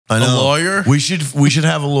I know. A lawyer? We should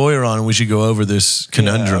have a lawyer on, and we should go over this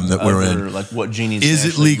conundrum that we're in. Like what genies is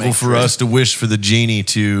it legal for us to wish for the genie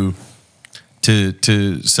to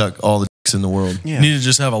suck all the dicks in the world? Yeah. You need to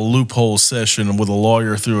just have a loophole session with a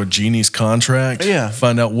lawyer through a genie's contract. Yeah.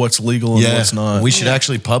 Find out what's legal and what's not. We should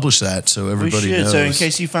actually publish that so everybody knows. So in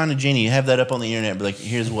case you find a genie, have that up on the internet. But like,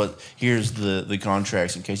 here's the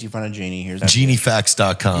contracts. In case you find a genie, here's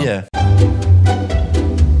Geniefacts.com. Yeah.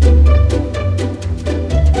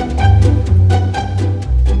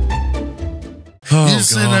 Oh, you just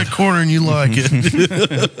sit in that corner and you like it.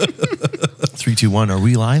 3, 2, 1. Are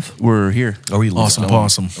we live? We're here. Are we live? Awesome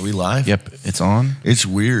possum. Are we live? Yep, it's on. It's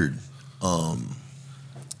weird.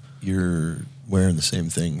 You're wearing the same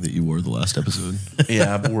thing that you wore the last episode.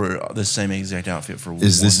 Yeah, I wore the same exact outfit for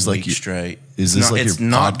is this one like week straight. Is this like your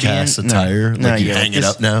podcast attire? No, like you hang it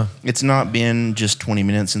up now? It's not been just 20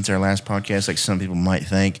 minutes since our last podcast, like some people might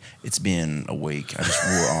think. It's been a week. I just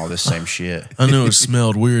wore all this same shit. I knew it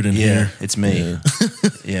smelled weird in here. It's me.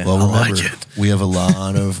 Yeah. Well, remember, like it. we have a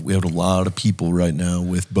lot of people right now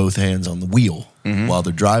with both hands on the wheel while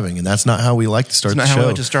they're driving, and that's not how we like to start the show. That's not how we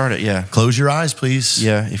like to start it. Yeah. Close your eyes, please.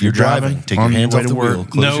 Yeah. If you're driving, take your hands off the wheel.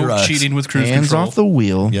 Close your eyes. No cheating with cruise hands control. off the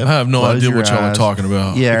wheel. Yep. I have no Close idea your what y'all are eyes. talking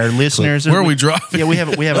about. Yeah, our listeners. Where are we driving? Yeah, we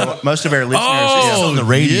have most of our listeners Oh, on the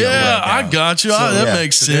radio. Yeah, right now. I got you. So, That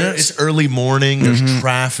makes sense. It's early morning. There's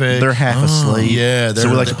traffic. They're half asleep. Yeah, so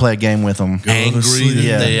we like to play a game with them. Angry that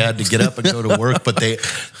Yeah. they had to get up and go to work, but it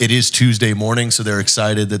is Tuesday morning, so they're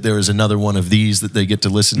excited that there is another one of these that they get to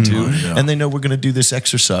listen to, and they know we're going to do this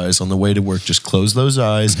exercise on the way to work. Just close those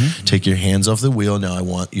eyes, take your hands off the wheel. Now I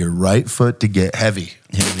want your right foot to get heavy.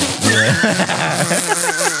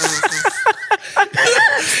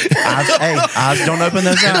 Eyes, don't open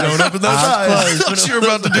those eyes. Don't open those eyes. I thought you were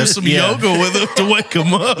about to do some yoga with them to wake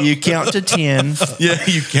them up. You count to 10. Yeah,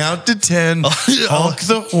 you count to 10, honk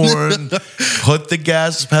the horn, put the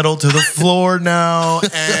gas pedal to the floor now,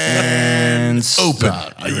 and open.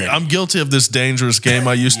 I'm guilty of this dangerous game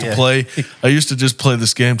I used to play. I used to just play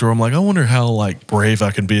this game to where I'm like, I wonder how like brave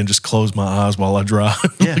I can be and just close my eyes while I drive.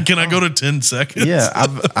 Yeah. Can I go to 10 seconds? Yeah,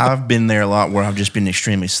 I've been there a lot where I've just been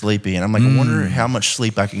extremely sleepy, and I'm like, I wonder how much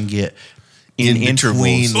sleep I can get in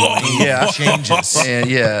intervals. Changes.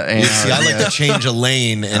 And See, I like to change a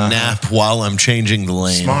lane and nap while I'm changing the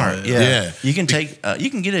lane. Smart. Yeah. You can take. You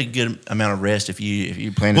can get a good amount of rest if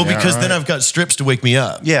you plan. Well, because then I've got strips to wake me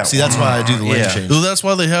up. Yeah. See, that's why I do the lane change. Well, that's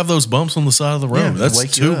why they have those bumps on the side of the road. Yeah,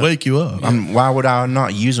 That's to wake you up. Why would I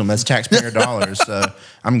not use them? That's taxpayer dollars. So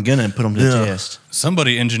I'm gonna put them to the test.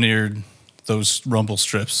 Somebody engineered those rumble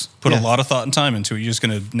strips. Put a lot of thought and time into it. You're just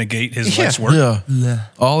going to negate his life's work. Yeah.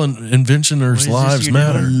 All inventioners' lives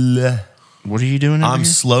matter. What are you doing? I'm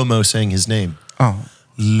slow-mo saying his name. Oh.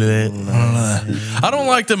 I don't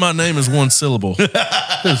like that my name is one syllable. Leigh.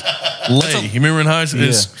 You remember in high school?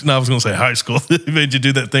 No, I was going to say high school. They made you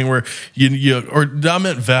do that thing where or I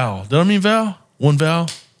meant vowel. Did I mean vowel? One vowel?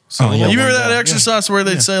 You remember that exercise where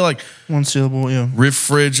they'd say like one syllable,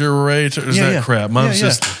 refrigerator? Is that crap? Mine's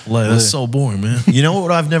just Leigh. That's so boring, man. You know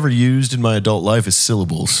what I've never used in my adult life is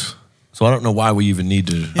syllables. So I don't know why we even need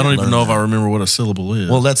to. I don't even know if I remember what a syllable is.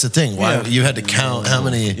 Well, that's the thing. Why you had to count how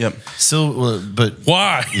many syllables? But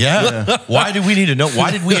why? Yeah. Why do we need to know?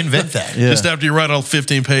 Why did we invent that? Just after you write a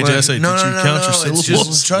 15-page essay, did you count your syllables?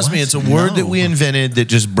 Just, trust me, it's a word that we invented that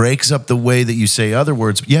just breaks up the way that you say other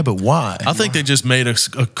words. Yeah, but why? I think they just made a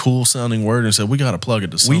cool sounding word and said we got to plug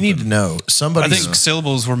it to something. We need to know. I think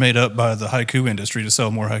syllables were made up by the haiku industry to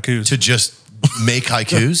sell more haikus. To just make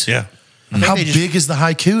haikus? Yeah. How big is the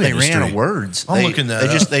haiku industry? They ran out of words. I'm looking that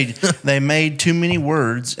up. They made too many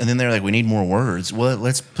words, and then they're like, we need more words. Well,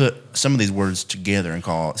 let's put some of these words together and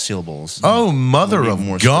call it syllables. Oh, mother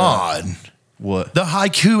of God. What? The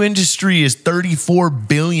haiku industry is $34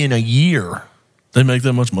 billion a year. They make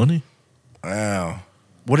that much money? Wow.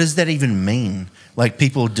 What does that even mean? Like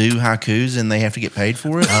people do haikus and they have to get paid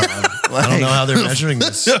for it? I don't know how they're measuring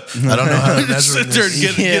this. I don't know how they're measuring this. Sit there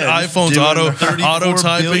and get iPhones auto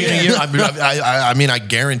typing a year. I mean, I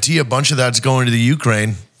guarantee a bunch of that's going to the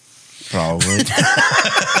Ukraine. Probably.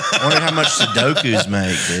 I wonder how much Sudokus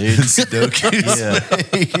make, dude. Sudokus.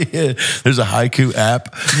 Yeah. There's a haiku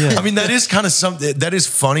app. Yeah. I mean, that is kind of something that is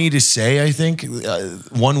funny to say. I think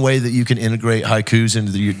one way that you can integrate haikus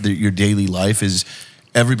into your daily life is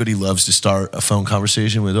everybody loves to start a phone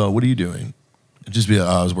conversation with, "Oh, what are you doing?" And just be like,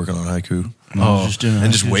 "Oh, I was working on haiku."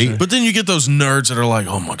 Just wait. But then you get those nerds that are like,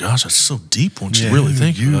 "Oh my gosh, that's so deep once you really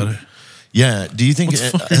think about it." Yeah. Do you think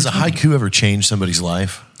has a haiku ever changed somebody's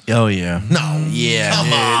life? Oh yeah. No. Yeah.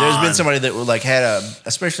 Come on. There's been somebody that like had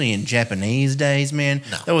especially in Japanese days, man.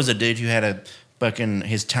 No. There was a dude who had fucking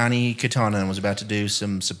his tiny katana and was about to do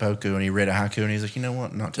some seppuku, and he read a haiku, and he's like, you know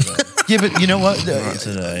what? Not today. Yeah, but you know what? Not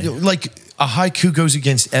today. Like a haiku goes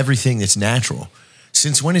against everything that's natural.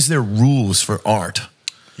 Since when is there rules for art?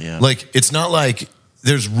 Yeah. Like it's not like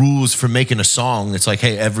there's rules for making a song. It's like,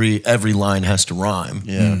 hey, every line has to rhyme.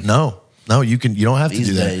 Yeah. No, you don't have These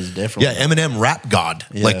to do that. days, definitely. Yeah, Eminem, rap god.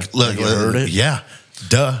 Yeah. Like You heard it? Yeah,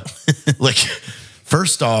 duh. Like,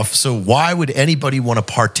 first off, so why would anybody want to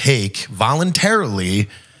partake voluntarily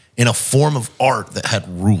in a form of art that had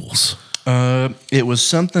rules? It was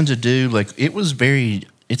something to do, like,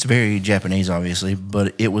 it's very Japanese, obviously,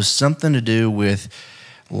 but it was something to do with,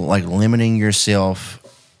 like, limiting yourself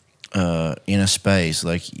in a space.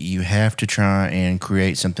 Like, you have to try and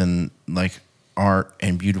create something, like, art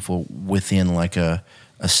and beautiful within, like, a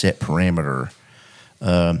set parameter.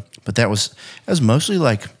 But that was mostly,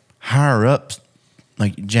 like, higher up,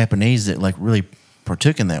 like, Japanese that, like, really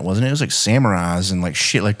partook in that, wasn't it? It was, like, samurais and, like,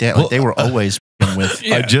 shit like that. Like, they were always with.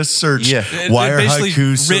 I just searched They're why are basically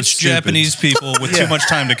haikus so rich stupid? Japanese people with too much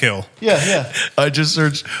time to kill. Yeah. I just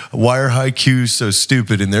searched why are haikus so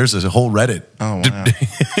stupid, and there's a whole Reddit. Oh, wow.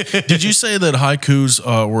 Did you say that haikus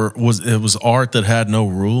was art that had no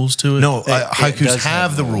rules to it? No, It haikus does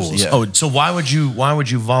have have the rules, rules. yeah. Oh, so why would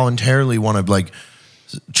you voluntarily want to like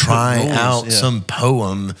try rules, out yeah. some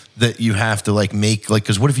poem that you have to like make like?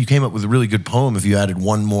 Because what if you came up with a really good poem if you added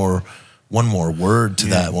one more word to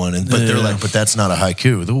that one? And but they're Yeah. like, but that's not a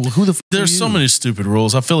haiku. Who the? F There's so many stupid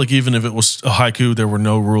rules. I feel like even if it was a haiku, there were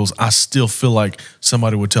no rules. I still feel like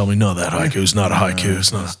somebody would tell me, no, that haiku is not a haiku. It's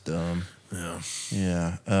That's not. dumb.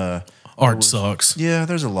 Yeah. Yeah. Art sucks. Yeah,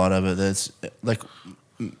 there's a lot of it that's like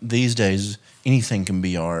these days anything can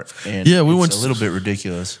be art, and Yeah, we it's went a to- little bit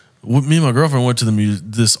ridiculous. Me and my girlfriend went to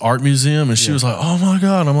this art museum, and she was like, "Oh my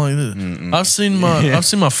god!" I'm like, "I've seen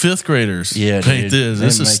my fifth graders paint dude, this.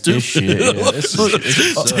 This they is make stupid." shit. Yeah, this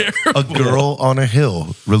is Terrible. A girl on a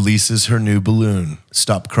hill releases her new balloon.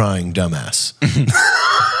 Stop crying, dumbass.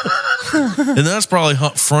 And that's probably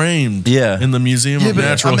framed in the Museum of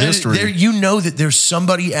Natural History. You know that there's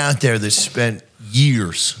somebody out there that spent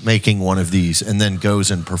years making one of these and then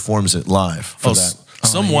goes and performs it live for that.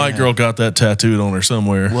 Some white girl got that tattooed on her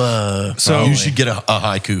somewhere. Whoa. So- you should get a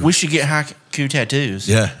haiku. We should get haiku tattoos.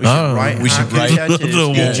 Yeah. we should write. we should haiku write tattoos.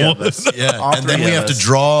 the Each of us. Yeah, All and then three we of have to us.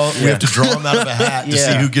 draw. We have to draw them out of a hat to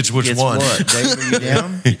see who gets which one. What? Dave, are you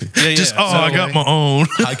down? Just I got my own.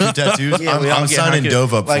 Haiku tattoos. Yeah, we all I'm get signing haiku.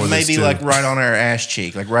 Dove up like for this maybe too. like right on our ass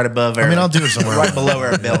cheek, like right above our. I mean, I'll do it somewhere. right below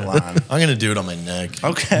our belt line. I'm gonna do it on my neck.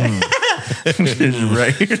 Okay.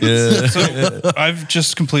 right. So I've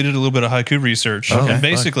just completed a little bit of haiku research. And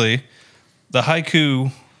basically, the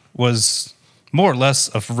haiku was more or less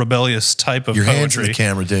a rebellious type of Your hands in poetry. the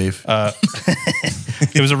camera, Dave.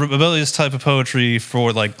 It was a rebellious type of poetry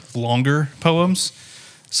for like longer poems.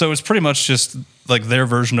 So it's pretty much just like their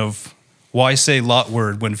version of why say lot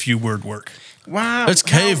word when few word work. Wow. That's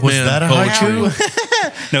caveman that a poetry.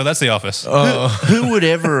 No, that's The Office. Who would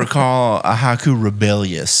ever call a haiku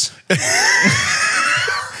rebellious?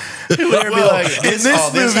 Who would ever be like, in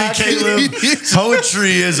this movie, haiku- Caleb,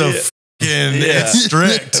 poetry is a it's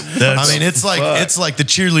strict. I mean, it's like the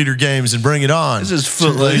cheerleader games and Bring It On. This is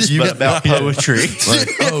Footloose, You but get- about poetry. Like,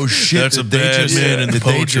 oh shit, That's a did they bad just, man in the did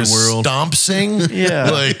they poetry just world. stomp sing? Yeah.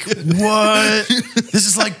 Like, what? This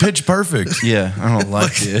is like Pitch Perfect. Yeah, I don't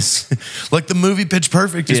like this. Like the movie Pitch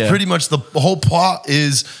Perfect is Yeah. pretty much the whole plot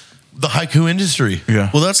is the haiku industry. Yeah.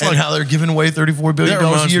 Well, that's And like how they're giving away $34 billion That a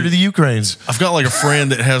reminds year me- to the Ukraines. I've got like a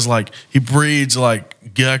friend that has like he breeds like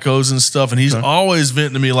geckos and stuff, and he's always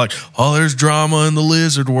venting to me like, "Oh, there's drama in the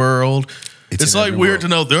lizard world." It's in like every weird world. to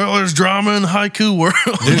know there's drama in the haiku world.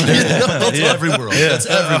 That's every world. That's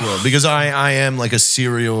every world. Because I am like a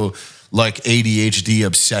serial like ADHD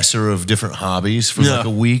obsessor of different hobbies for like a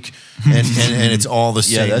week, and it's all the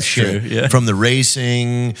same that's shit. true, yeah. From the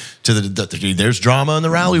racing to there's drama in the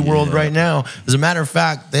rally world right now. As a matter of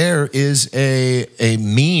fact, there is a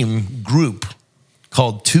meme group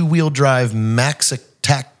called Two Wheel Drive Max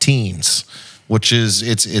Attack Teens, which is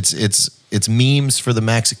it's memes for the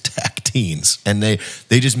Max Attack teens, and they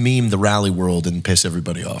just meme the rally world and piss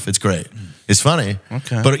everybody off. It's great. It's funny,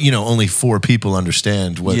 but only 4 people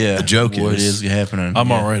understand what the joke what is. is happening.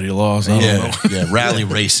 I'm already lost. I don't know. Yeah, rally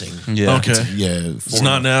racing. Yeah. Okay. It's It's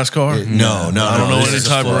not NASCAR. No, I don't know this any is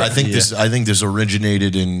type of. I think this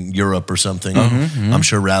originated in Europe or something. I'm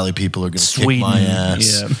sure rally people are going to kick Sweden. my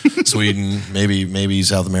ass. Yeah. Sweden, maybe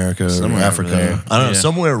South America Somewhere or over Africa. there. I don't know. Yeah.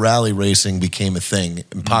 Somewhere rally racing became a thing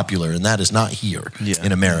and popular, and that is not here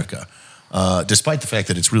in America. Despite the fact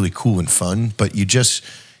that it's really cool and fun, but you just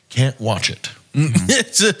can't watch it.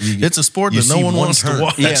 It's a sport you that no see one one wants turn. to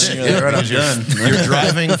watch. Yeah, you're right, I'm done. You're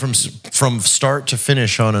driving from start to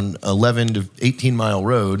finish on an 11 to 18 mile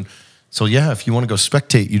road. So yeah, if you want to go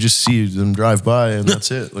spectate, you just see them drive by and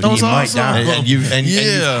that's it. Like, That was you might awesome. die. And you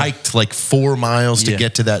Yeah. hiked like 4 miles to Yeah.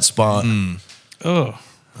 get to that spot. Oh,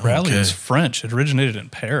 rally Okay. is French. It originated in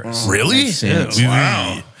Paris. Really? Makes sense.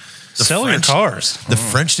 Wow. Sell your cars. The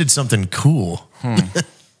French did something cool.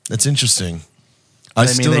 That's interesting. I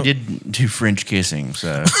mean, still they don't- did do French kissing,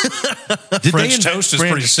 so Did French they toast is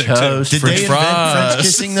French pretty sick toast. too. Did French they invent fries. French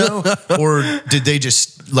kissing though, or did they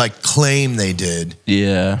just like claim they did?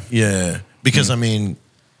 yeah. Yeah, because I mean,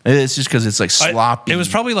 It's just because it's like sloppy. It was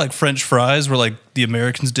probably like French fries, where like the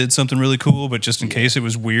Americans did something really cool, but just in case it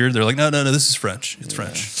was weird, they're like, no, this is French. It's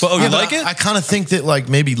French. Well, you but like it? I kind of think that like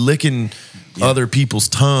maybe licking other people's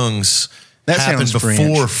tongues That happened sounds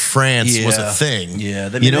before French. France was a thing. Yeah,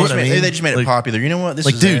 you know what I maybe mean? they just made it Like- popular. You know what? This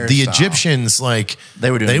Like, is dude, their the style. Egyptians, like They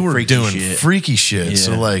were doing freaky shit.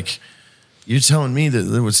 So, Yeah. like, you're telling me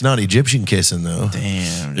that it was not Egyptian kissing, though?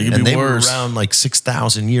 Damn. It dude. could And be they worse. were around like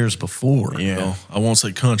 6,000 years before. Yeah. Well, I won't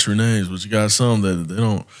say country names, but you got some that they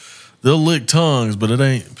don't. They'll lick tongues, but it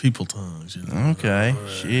ain't people tongues. You know? Okay.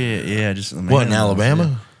 Shit. Yeah. Just What, in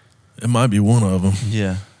Alabama? It might be one of them.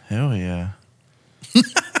 Yeah. Hell yeah.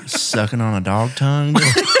 Sucking on a dog tongue. dude.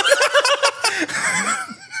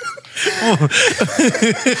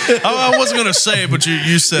 I wasn't gonna say it, but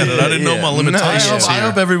you said it. I didn't know my Yeah. limitations I here.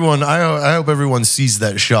 hope everyone sees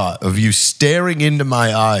that shot of you staring into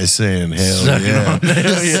my eyes, saying, "Hell yeah,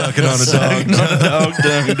 sucking on a dog." dog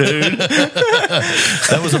tongue, dude.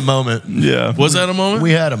 That was a moment. Yeah. Was that a moment?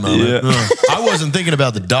 We had a moment. Yeah. I wasn't thinking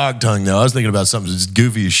about the dog tongue though. I was thinking about something just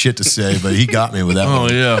goofy as shit to say, but he got me with that. Oh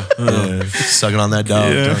one. yeah. Yeah, sucking on that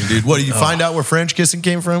dog tongue, dude. What did you find out where French kissing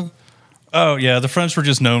came from? Oh yeah, the French were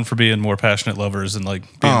just known for being more passionate lovers and like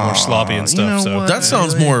being more sloppy and you stuff. know So what? That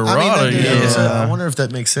sounds more I mean, erotic. that is, yeah. I wonder if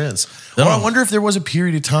that makes sense. Or I wonder if there was a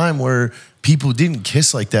period of time where people didn't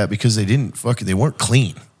kiss like that because they weren't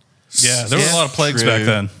clean. yeah, there were a lot of plagues True. back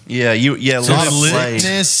then. Yeah. A A lot of plague.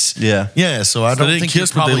 sickness. Yeah. Yeah. So I They don't didn't think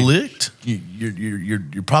kiss, you're but they probably licked.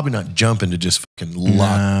 you're probably not jumping to just fucking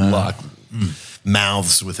lock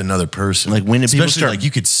mouths with another person. Like, when did people Especially start- like you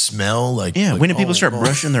could smell like Yeah. like, When did people oh, start oh.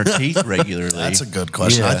 brushing their teeth regularly? That's a good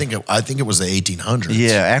question. Yeah. I think it was the 1800s.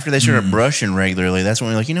 Yeah, after they started brushing regularly, that's when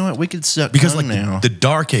we're like, you know what, we could suck Because tongue like now. the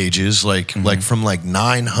Dark Ages, like from like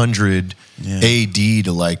 900 AD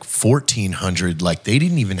to like 1400, like they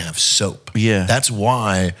didn't even have soap. Yeah. That's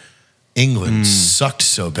why England sucked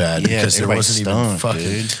so bad Yeah, because there everybody wasn't even stunk, fucking.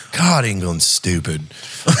 dude. God, England's stupid.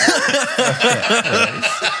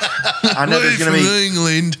 I know there's gonna be.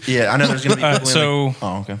 England. Yeah, I know there's gonna be. All right, people so like,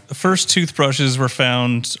 oh, okay. the first toothbrushes were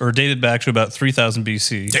found or dated back to about 3000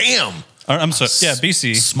 BC. Damn. Or, I'm sorry, yeah,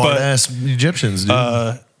 BC. Smart but, ass Egyptians,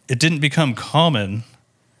 dude. It didn't become common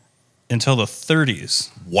until the 30s.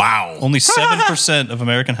 Wow. Only 7% of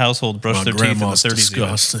American households brushed My their teeth in the grandma's 30s. even.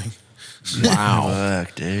 disgusting. Wow,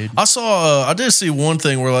 fuck, dude. I did see one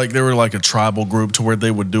thing where like there were like a tribal group to where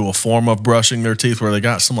they would do a form of brushing their teeth where they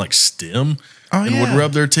got some like stem and would yeah.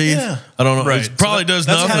 rub their teeth. Yeah. I don't know. Right. It probably does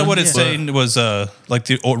That's nothing. kind of what it's but- saying was like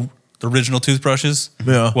the original toothbrushes.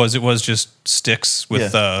 Yeah. It was just sticks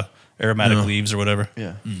with aromatic leaves or whatever.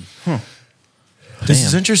 Yeah. This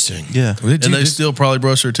is interesting. Yeah. Dude, And they this- still probably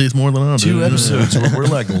brush their teeth more than I do. 2 episodes where we're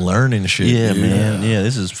like learning shit. Yeah, dude. man. Yeah,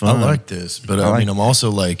 this is I fun. like this, but I mean, I'm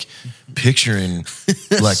also like picturing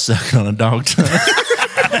like sucking on a dog tongue. no,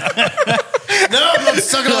 I'm not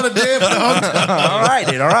sucking on a damn dog. All right,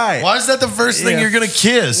 dude. All right. Why is that the first thing Yeah. you're gonna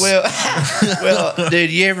kiss? Well,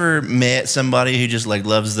 dude, you ever met somebody who just like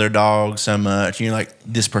loves their dog so much, and you're like,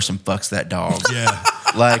 this person fucks that dog. Yeah.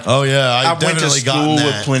 Like, oh yeah, I went to definitely got school with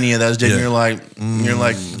that. plenty of those, dude. Yeah. And you're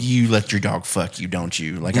like, you let your dog fuck you, don't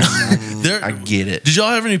you? Like, I get it. Did y'all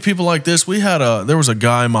have any people like this? There was a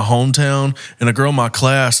guy in my hometown and a girl in my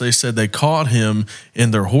class. They said they caught him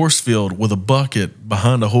in their horse field with a bucket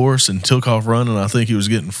behind a horse and took off running. I think he was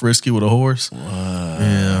getting frisky with a horse.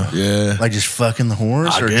 Yeah. Like just fucking the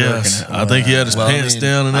horse, I or guess. jerking it? I think he had his Well, I pants mean,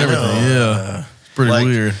 down and I everything. know. Yeah. Pretty Like,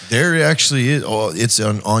 weird. There actually is. Oh, it's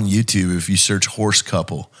on YouTube. If you search "horse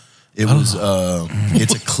couple," it was.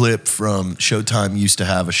 It's a clip from Showtime. Used to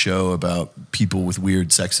have a show about people with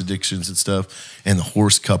weird sex addictions and stuff. And the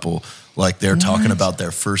horse couple, like they're talking about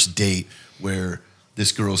their first date, where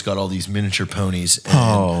this girl's got all these miniature ponies,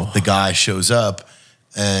 and the guy shows up,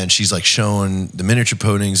 and she's like showing the miniature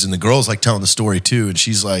ponies, and the girl's like telling the story too, and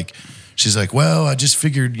she's like, well, I just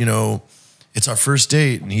figured, it's our first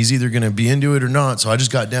date and he's either going to be into it or not. So I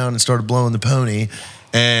just got down and started blowing the pony.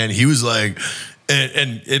 And he was like,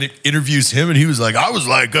 And it interviews him, and he was like, I was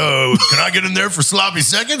like, oh, can I get in there for sloppy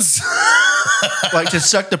seconds? Like to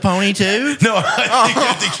suck the pony too? No,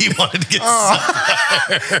 I think he wanted to get sucked.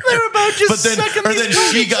 They were both just sucking then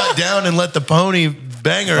she got down and let the pony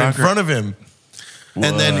bang her in front of him.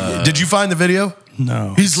 And then, did you find the video?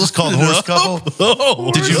 No. He's just called Horse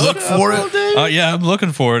Couple. Did you look for it? Yeah, I'm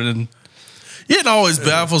looking for it. And It always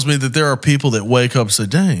baffles me that there are people that wake up and say,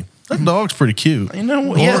 dang, that dog's pretty cute. You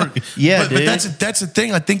know, yeah, but that's the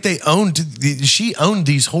thing. I think she owned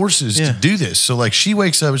these horses to do this. So like she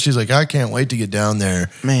wakes up and she's like, I can't wait to get down there,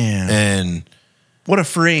 man. And what a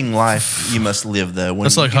freeing life you must live though. When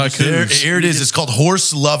that's like haikus. Here it is. It's called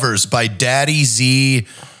Horse Lovers by Daddy Z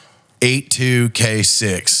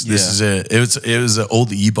 82K6. This is it. It was an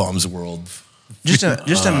old E-Bombs world.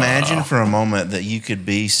 Just imagine for a moment that you could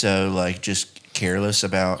be so like just careless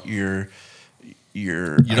about you're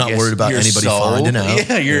not worried about anybody finding out.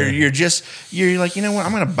 Yeah, you're like, you know what?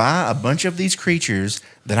 I'm gonna buy a bunch of these creatures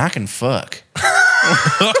that I can fuck.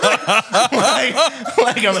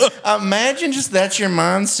 Imagine just that's your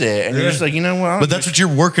mindset, and you're just like, you know what? But that's what you're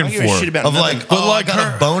working for. Of like, I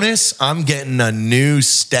got a bonus. I'm getting a new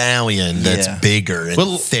stallion that's bigger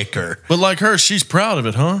and thicker. But like her, she's proud of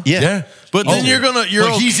it, huh? Yeah. But then you're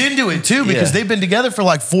he's into it too because they've been together for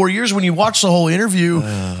like 4 years. When you watch the whole interview,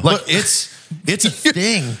 it's a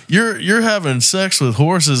thing. You're having sex with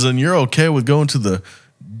horses, and you're okay with going to the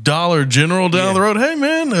Dollar General down the road. Hey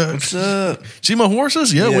man, what's up? See my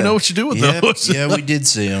horses? Yeah, we know what you do with those. Yeah, we did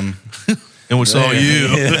see them, and we saw you.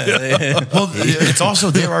 Well, it's also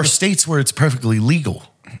there are states where it's perfectly legal.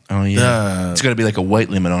 Oh yeah, it's got to be like a weight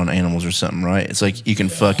limit on animals or something, right? It's like you can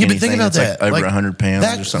fuck anything that's like over 100 pounds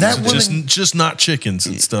or something. That woman, just not chickens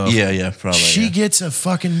and stuff. Yeah, probably. She gets a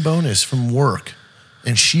fucking bonus from work,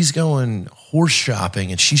 and she's going horse shopping,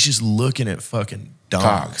 and she's just looking at fucking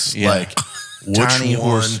dogs. Cocks, like, tiny which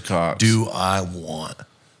horse one cocks do I want?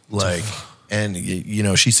 Like, and you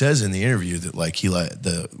know, she says in the interview that like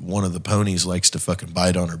one of the ponies likes to fucking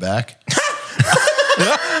bite on her back.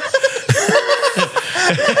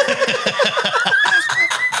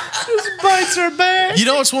 Just bites her back. You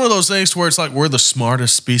know, it's one of those things where it's like we're the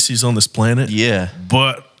smartest species on this planet. Yeah,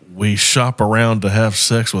 but we shop around to have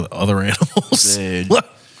sex with other animals. Dude.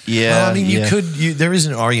 Yeah, well, I mean, there is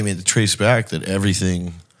an argument to trace back that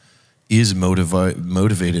everything is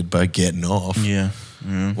motivated by getting off. Yeah.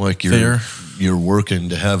 Like you're working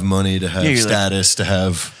to have money, to have status, to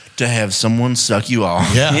have someone suck you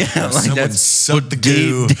off. Yeah. Like someone suck the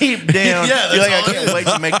goo. Deep down. You're like, I can't wait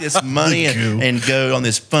to make this money and go on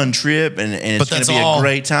this fun trip and it's going to be a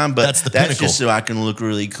great time. But that's just so I can look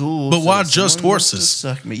really cool. But why just horses?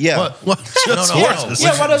 Suck me. Yeah. What just horses?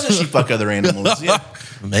 Yeah, why doesn't she fuck other animals? Yeah.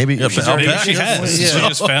 Maybe she has. She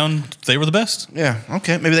just found they were the best. Yeah.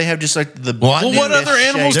 Okay. Maybe they have just like the. Well, what other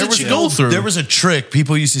animals did you go through? There was a trick.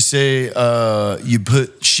 People used to say you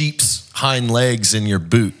put sheep's hind legs in your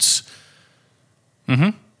boots.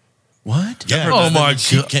 Mm-hmm. What? Yeah. Oh my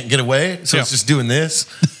God! Can't get away, so it's just doing this.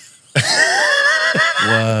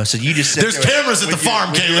 Wow. So you just there's cameras at the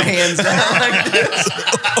farm, Caleb. Hands down like this.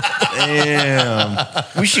 Damn.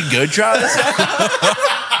 We should go try this out.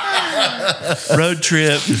 Road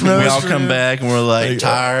trip. We all come back and we're like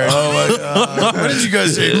tired. Oh my God. What did you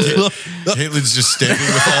guys do? Caitlin's just standing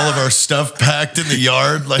with all of our stuff packed in the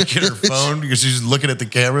yard, like in her phone, because she's looking at the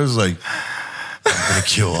cameras like, I'm going to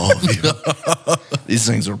kill all of you. These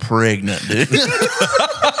things are pregnant, dude.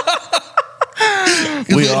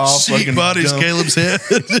 We all sheep bodies, Caleb's head.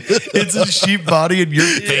 It's a sheep body in your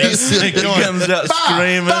face. It comes out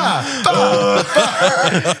screaming.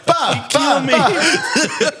 Kill me.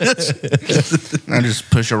 I just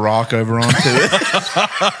push a rock over onto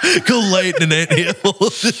it. Go lay it in an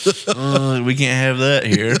anthill. We can't have that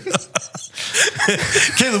here.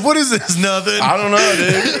 Caleb, what is this? Nothing. I don't know,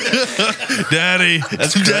 dude. Daddy.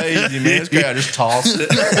 That's crazy, man. That's crazy. I just tossed it.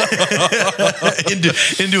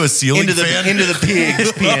 into a ceiling fan. Into the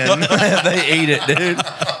pig's pen. They eat it, dude.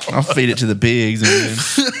 I'll feed it to the pigs. And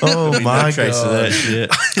oh my trace God. Of that shit.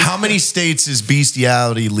 How many states is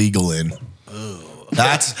bestiality legal in?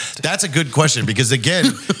 That's a good question because again,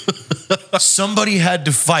 somebody had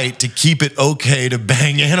to fight to keep it okay to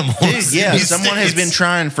bang animals. Dude, yeah, someone has been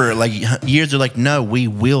trying for like years. They're like, no, we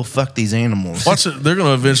will fuck these animals. Watch it. They're going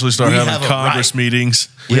to eventually start having Congress meetings.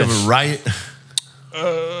 We have a right.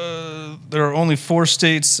 There are only 4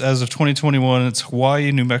 states as of 2021. It's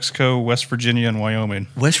Hawaii, New Mexico, West Virginia, and Wyoming.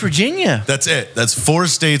 West Virginia. That's it. That's 4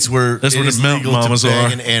 states where that's where the mountain mamas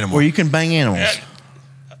bang an animal. Where you can bang animals.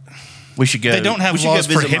 We should go. They don't have laws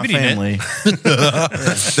prohibiting it.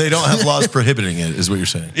 They don't have laws prohibiting it, is what you're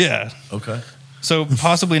saying. Yeah. Okay. So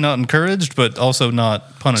possibly not encouraged, but also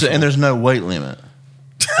not punished. And there's no weight limit.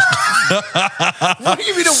 What do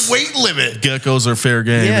you mean a weight limit? Geckos are fair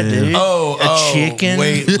game. Yeah, man. dude. Oh, chicken.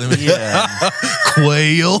 weight limit. Yeah.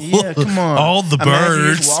 Quail. Yeah, come on. All the Imagine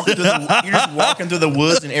birds. You're just walking through the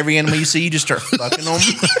woods, and every animal you see, you just start fucking them.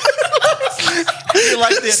 You're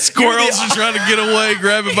like this. Squirrels are trying to get away,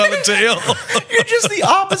 grab it by the tail. You're just the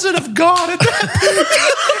opposite of God at that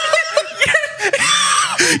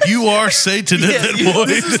point. You are Satan at that point.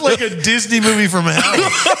 This is like a Disney movie from hell.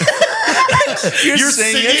 You're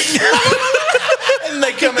singing. And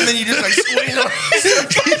they come and then you just like squeeze them.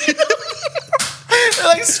 They're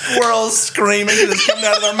like squirrels screaming because it's coming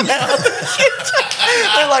out of their mouth.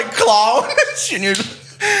 They're like clawing. And you're just,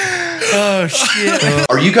 oh, shit.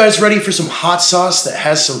 Are you guys ready for some hot sauce that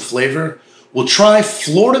has some flavor? Well, try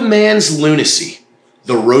Florida Man's Lunacy,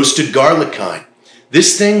 the roasted garlic kind.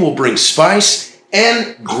 This thing will bring spice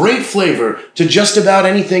and great flavor to just about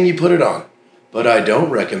anything you put it on. But I don't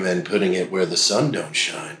recommend putting it where the sun don't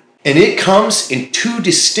shine. And it comes in 2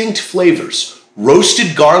 distinct flavors,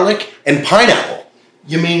 roasted garlic and pineapple.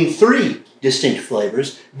 You mean 3 distinct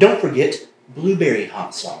flavors. Don't forget blueberry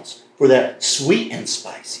hot sauce for that sweet and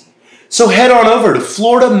spicy. So head on over to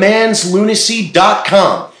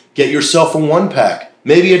FloridaMansLunacy.com. Get yourself a 1-pack,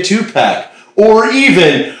 maybe a 2-pack, or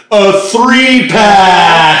even a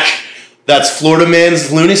 3-pack. That's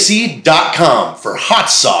FloridaMansLunacy.com for hot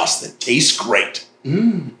sauce that tastes great.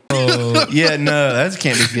 Oh, yeah, no, that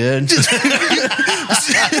can't be good.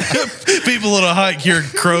 People on a hike hear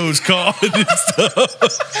crows calling and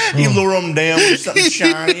stuff. You lure them down with something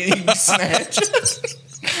shiny and you snatch.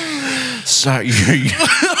 Sorry.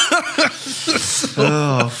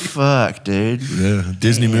 Oh, fuck, dude. Yeah,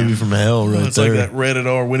 Disney movie from hell right It's there. like that Rated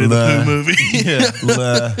R Winnie the Pooh movie. Yeah.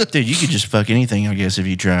 Dude, you could just fuck anything, I guess, if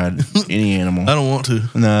you tried any animal. I don't want to.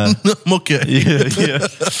 No. I'm okay. Yeah.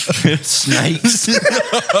 Snakes.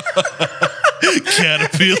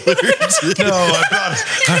 Caterpillars. No, I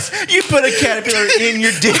brought You put a caterpillar in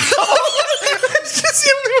your dick hole. It's just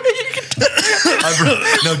the only way you can do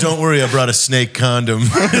it. no, don't worry. I brought a snake condom.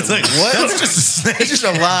 It's like What? That's just a snake. It's just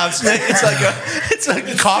a live snake. It's like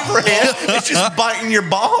a copperhead. It's just biting your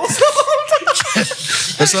balls.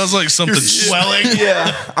 That sounds like something swelling.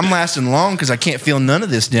 Yeah. I'm lasting long because I can't feel none of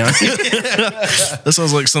this down here. That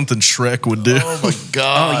sounds like something Shrek would do. Oh my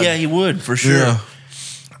god. Oh, yeah, he would, for sure. Yeah.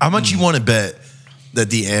 How much you want to bet that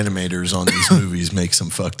the animators on these movies make some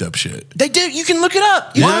fucked up shit? They do. You can look it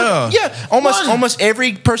up. Yeah. Almost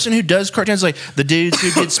every person who does cartoons, like the dudes who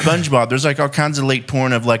did SpongeBob, there's like all kinds of leaked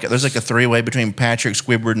porn of like, there's like a 3-way between Patrick,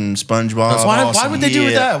 Squidward, and SpongeBob. Why would they do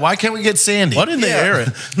with that? Why can't we get Sandy? Why didn't they air it?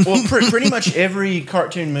 Well, pretty much every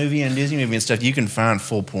cartoon movie and Disney movie and stuff you can find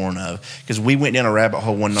full porn of. Because we went down a rabbit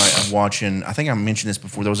hole one night of watching, I think I mentioned this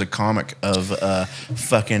before, there was a comic of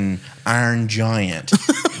fucking Iron Giant,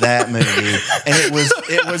 that movie. And it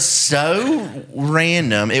was so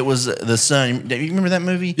random. It was the son. Do you remember that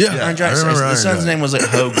movie? Yeah. Iron Giant. I remember The Iron son's Giant. name was like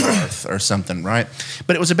Hogarth or something, right?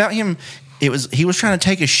 But it was about him. He was trying to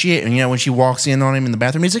take a shit, and when she walks in on him in the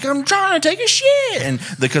bathroom, he's like, "I'm trying to take a shit," and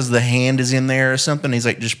because the hand is in there or something, he's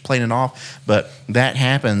like just playing it off. But that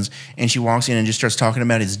happens, and she walks in and just starts talking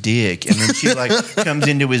about his dick, and then she like comes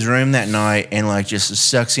into his room that night and like just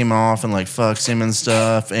sucks him off and like fucks him and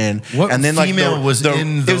stuff, and What and then like female was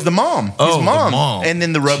in the- it was the mom. Oh, his the mom. and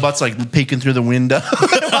then the robot's like peeking through the window.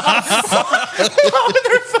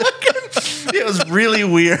 It was really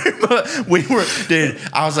weird, but dude,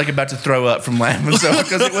 I was like about to throw up from laughing so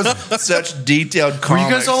because it was such detailed Were comics.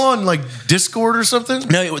 you guys all on like Discord or something?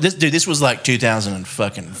 No, this was like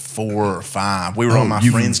 2004 or 5. We were on my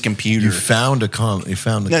friend's computer. You found a You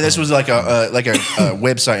found a No, this was like a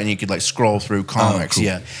website, and you could like scroll through comics. cool.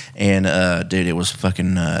 Yeah, and dude, it was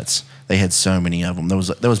fucking nuts. They had so many of them. There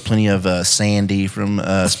was plenty of Sandy from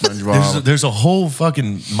SpongeBob. There's a whole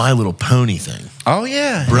fucking My Little Pony thing. Oh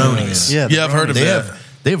yeah, Bronies. Yeah, Yeah, I've heard of They that.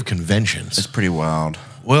 they have conventions. It's pretty wild.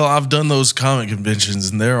 Well, I've done those comic conventions,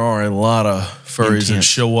 and there are a lot of furries that Intense.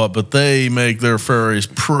 show up, but they make their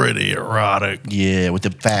furries pretty erotic. Yeah, with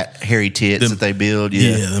the fat hairy tits that they build.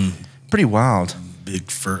 Yeah, them pretty wild. big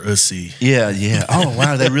furry. Yeah. Oh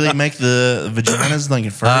wow, they really make the vaginas like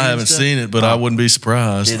in furry. I and haven't stuff? seen it, but I wouldn't be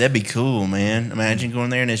surprised. Dude, that'd be cool, man. Imagine going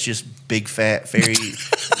there and it's just big fat fairy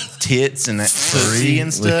tits and that pussy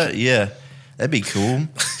and stuff. Yeah, that'd be cool.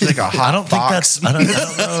 It's like a hot I don't think fox. that's. I don't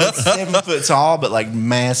know. 7 foot tall, but like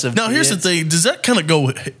massive. Now, here's the tits. thing. Does that kind of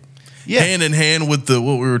go... hand in hand with what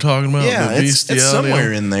we were talking about. Yeah, the it's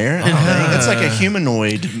somewhere in there. I think. It's like a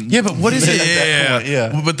humanoid. Yeah, but what is it?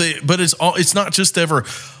 Yeah. But it's not just ever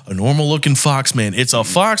a normal looking fox, man. It's a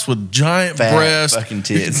fox with giant Fat breasts, fucking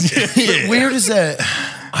tits. But where does that?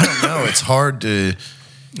 I don't know. It's hard to.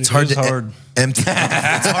 It's hard to empty. It's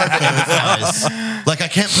hard to empathize. Like I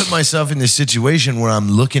can't put myself in this situation where I'm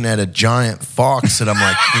looking at a giant fox and I'm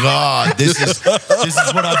like, God, this is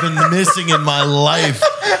what I've been missing in my life.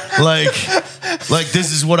 Like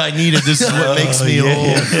this is what I needed. This is what makes me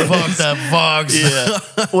old. Fuck that fox. Yeah.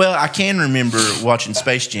 Well, I can remember watching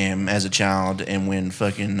Space Jam as a child, and when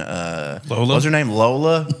fucking what was her name?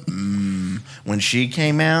 Lola. When she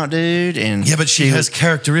came out, dude, and yeah, but she has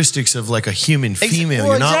characteristics of like a human female.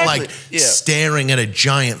 Well, You're not exactly. like staring at a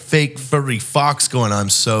giant fake furry fox going,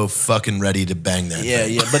 I'm so fucking ready to bang that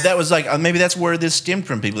thing. Yeah, but that was like maybe that's where this stemmed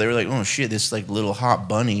from. People, they were like, oh shit, this like little hot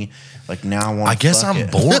bunny. Like now I want. I guess I'm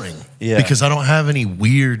boring. Yeah, because I don't have any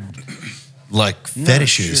weird like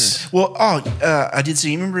fetishes. Sure. Well, I did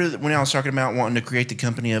see. You remember when I was talking about wanting to create the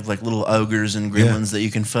company of like little ogres and gremlins that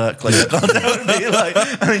you can fuck? Like I thought that would be like.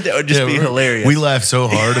 I think that would just be hilarious. We laughed so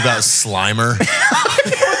hard about Slimer.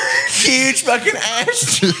 Huge fucking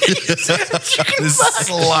ass cheeks.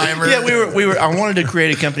 Slimer. Yeah, we were. I wanted to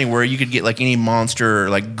create a company where you could get like any monster, or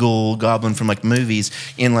like ghoul, goblin from like movies,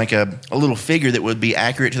 in like a little figure that would be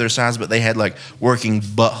accurate to their size, but they had like working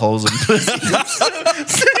buttholes and pussies.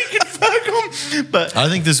 So you could fuck them. But I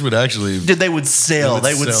think this would actually. they would sell.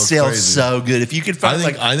 They would sell so good if you could find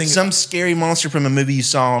I think some scary monster from a movie you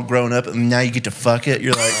saw growing up, and now you get to fuck it.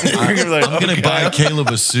 You're like, I'm gonna buy Caleb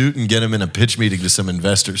a suit and get him in a pitch meeting to some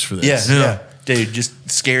investors for this. Yeah. Dude,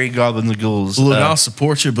 just scary goblins and ghouls. Look, I'll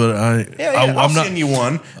support you, but I'll send you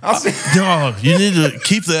one. No, you need to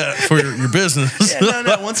keep that for your business.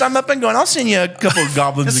 No. Once I'm up and going, I'll send you a couple of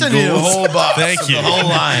goblins and ghouls. You a whole box. Thank you. The whole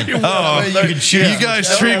line. You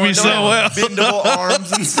guys treat me so well. Bendable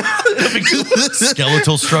arms and stuff. It'll be cool.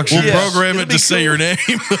 Skeletal structure. We'll program it to say your name.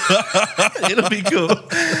 It'll be cool.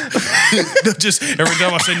 Just every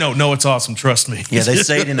time I say no, it's awesome. Trust me. Yeah, they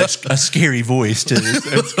say it in a scary voice too.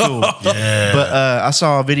 That's cool. Yeah. But I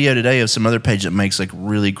saw a video today of some other page that makes like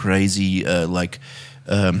really crazy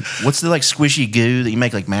what's the like squishy goo that you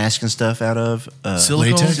make like masks and stuff out of?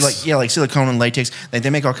 Latex? Like silicone and latex. They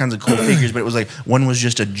make all kinds of cool figures, but it was like one was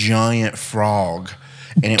just a giant frog.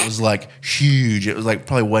 And it was like huge. It was like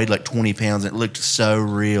probably weighed like 20 pounds. And it looked so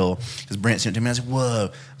real. Because Brent sent it to me. I was like, whoa. I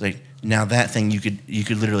was like, now that thing, you could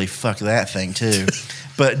literally fuck that thing too.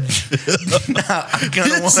 But I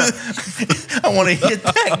want to hit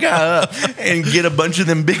that guy up and get a bunch of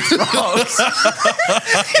them big frogs.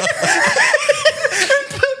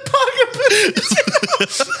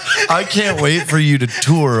 I can't wait for you to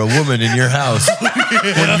tour a woman in your house when you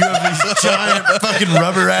have these giant fucking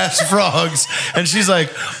rubber ass frogs, and she's like,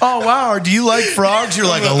 "Oh wow, do you like frogs?" You're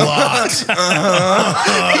like, "A lot." He's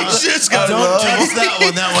just got Don't touch that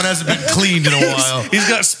one. That one hasn't been cleaned in a while. He's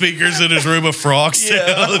got speakers in his room of frog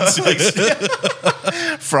sounds.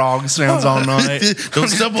 Frog sounds all night. Don't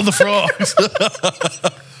step on the frogs.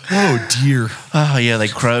 Oh dear. Oh yeah, they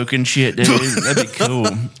croak and shit, dude. That'd be cool.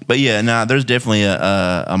 But yeah, there's definitely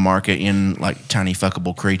a market in like tiny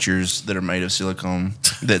fuckable creatures that are made of silicone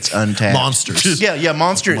that's untapped. Monsters. Yeah,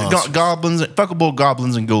 monsters. Goblins, fuckable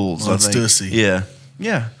goblins and ghouls. Monstussy.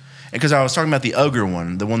 Yeah. Because I was talking about the ogre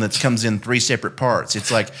one, the one that comes in 3 separate parts.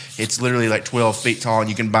 It's literally like 12 feet tall, and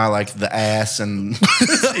you can buy like the ass and,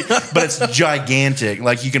 but it's gigantic.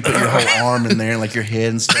 Like you can put your whole arm in there and like your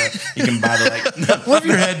head and stuff. You can buy the like. What if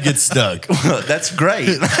your head gets stuck? That's great.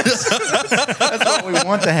 That's what we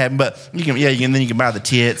want to happen. But you can, and then you can buy the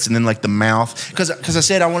tits and then like the mouth. Because I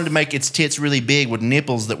said I wanted to make its tits really big with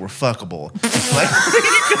nipples that were fuckable. Like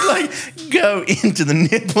you could like go into the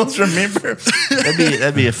nipples. Remember?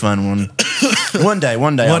 That'd be a fun one. One day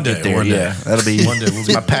I'll get there. Yeah, that'll be one day.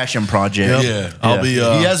 It's my passion project. Yeah. I'll be. He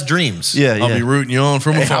has dreams. Yeah, I'll be rooting you on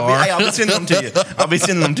from afar. I'll be sending them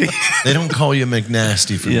to you. They don't call you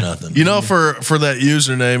McNasty for nothing. You know, for that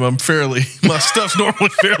username, my stuff's normally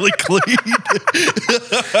fairly clean.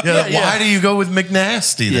 Why do you go with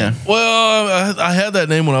McNasty then? Yeah. Well, I had that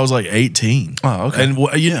name when I was like 18. Oh, okay. And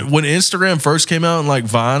when Instagram first came out and like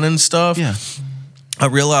Vine and stuff, I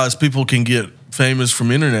realized people can get famous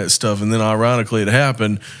from internet stuff, and then ironically it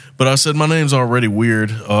happened. But I said my name's already weird,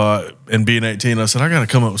 and being 18, I said I got to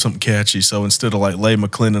come up with something catchy. So instead of like Leigh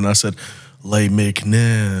McClendon, I said Leigh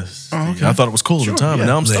McNasty. Oh, okay. I thought it was cool at the time, and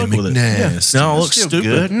now I'm stuck with it. Yeah. Now I look stupid.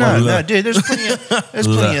 Good. No, dude. There's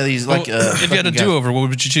plenty of these. Like, if you had a do-over, what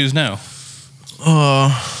would you choose now?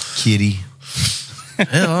 Kitty.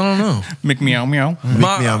 Hell, I don't know. McMeow meow.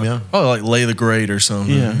 Meow meow. Oh, like Lay the Great or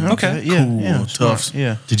something. Yeah. Okay. Yeah. Cool, Yeah. tough. Smart.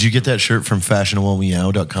 Yeah. Did you get that shirt from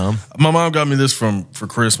fashionablemeow.com? My mom got me this for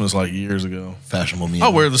Christmas like years ago. Fashionable Meow. I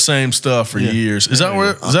wear the same stuff for years. Is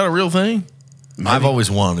that a real thing? I've always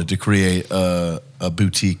wanted to create a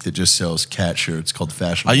boutique that just sells cat shirts called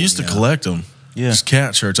Fashionable I used to Meow. collect them. Yeah. Just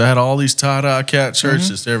cat shirts. I had all these tie-dye cat shirts,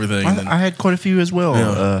 just everything. And then, I had quite a few as well.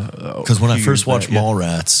 Because when I few first years watched back, yeah.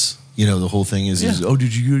 Mallrats, the whole thing is, oh,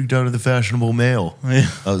 did you go down to the Fashionable Mail? Yeah.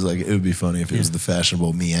 I was like, it would be funny if it was the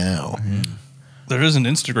Fashionable Meow. There is an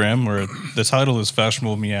Instagram where the title is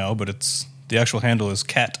Fashionable Meow, but the actual handle is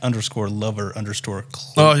cat_lover_.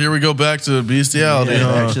 oh, here we go back to bestiality. Yeah,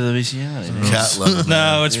 huh? back to the bestiality. Cat lover.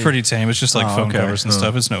 No, it's pretty tame. It's just like phone okay. covers and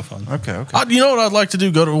stuff. It's no fun. Okay. You know what I'd like to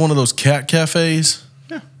do? Go to one of those cat cafes.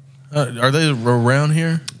 Yeah. Are they around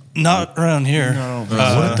here? Not around here.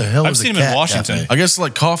 What the hell I've is seen a them in cat Washington. cafe? I guess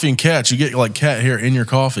like coffee and cats. You get like cat hair in your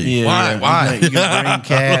coffee. Yeah, Why? You can bring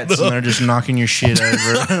cats and they're just knocking your shit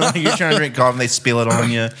over. Like you're trying to drink coffee and they spill it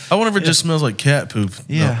on you. I wonder if it just smells like cat poop.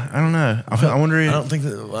 Yeah, I don't know. I wonder. I don't think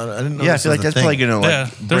that. I didn't know. Yeah, I this feel was like a that's thing. probably gonna like. Yeah,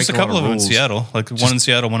 there's a break couple lot of them in rules. Seattle, like one in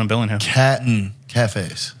Seattle, one in Bellingham. cat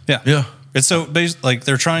cafes. Yeah, Yeah. It's so like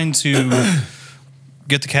they're trying to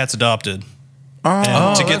get the cats adopted.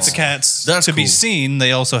 And to get the cats that's to be cool. seen,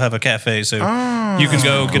 they also have a cafe, so you can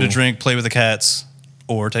go get a drink, play with the cats,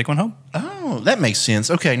 or take one home. Oh, that makes sense.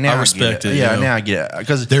 Okay, now I respect get it, Yeah, yeah. now I get it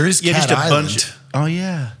because There is Cat just a Island. bunch. Oh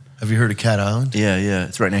yeah. Have you heard of Cat Island? Yeah,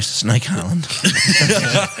 it's right next to Snake Island.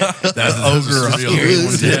 That's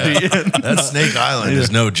That Snake Island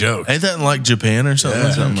is no joke. Ain't that in like Japan or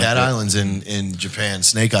something? Yeah, Cat Island's in Japan.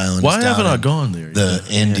 Snake Island. Why is down haven't I in gone there? The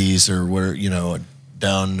Andes or where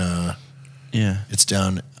down. Yeah, It's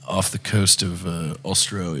down off the coast of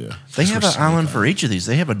Australia. they That's have where an Snake island for each of these.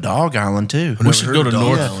 They have a dog island too. we should heard go of to Dog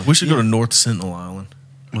North. Island. We should go to North Sentinel Island.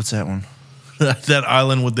 What's that one? That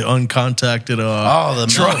island with the uncontacted.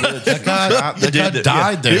 that guy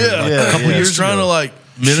died there a couple He years was trying ago. to like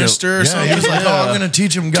minister or Yeah, something. he was like, "Oh, I'm going to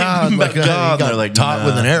teach him God." Like God. he got They're like, taught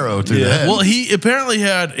with an arrow through the head. Well, he apparently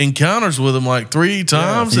had encounters with him like 3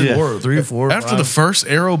 times. three and or four. after the first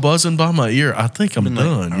arrow buzzing by my ear, I think I'm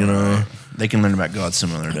done. You know. They can learn about God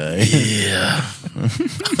some other day. Yeah.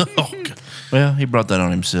 Oh, God. Well, he brought that on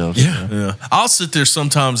himself. Yeah. I'll sit there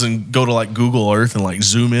sometimes and go to like Google Earth and like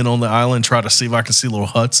zoom in on the island, try to see if I can see little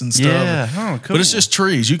huts and stuff. Yeah. Oh, cool. But it's just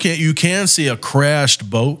trees. You can see a crashed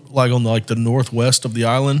boat like on the northwest of the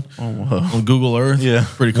island on Google Earth. Yeah.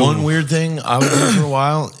 Pretty cool. One weird thing I would do for a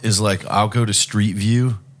while is like I'll go to Street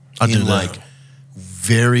View do in that. like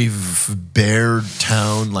very bare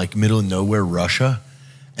town, like middle of nowhere, Russia,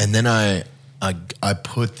 and then I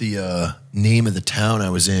put the name of the town I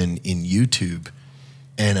was in YouTube,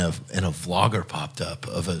 and a vlogger popped up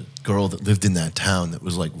of a girl that lived in that town that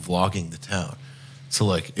was like vlogging the town. So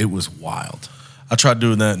like it was wild. I tried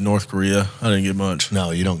doing that in North Korea. I didn't get much.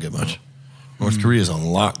 No, you don't get much. North Korea's on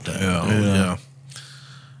lockdown. Yeah.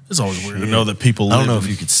 It's always weird to know that people live I don't know in- if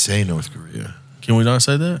you could say North Korea. Can we not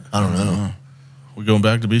say that? I don't know. We going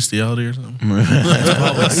back to bestiality or something? It's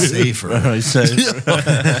probably safer.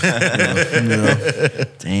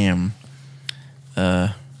 Damn.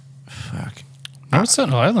 Fuck. North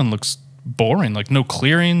Sentinel Island looks boring. Like no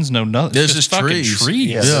clearings, no nothing. There's It's just fucking trees.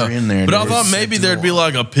 Yeah, they're in there. But I dude. thought maybe there'd be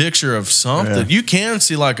like a picture of something. Yeah. You can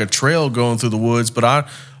see like a trail going through the woods, but I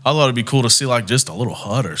thought it'd be cool to see like just a little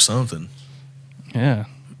hut or something. Yeah.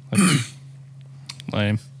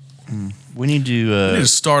 Lame. we need to. We need to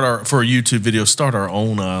start for a YouTube video, start our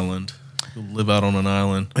own island. We'll live out on an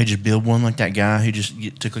island. We just build one like that guy who just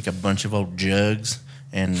took like a bunch of old jugs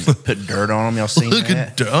and put dirt on them. Y'all seen Look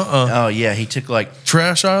that? at Oh yeah, he took like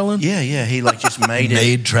Trash Island. yeah. He like just made it.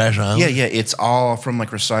 Made Trash Island. Yeah, it's all from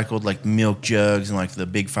like recycled like milk jugs and like the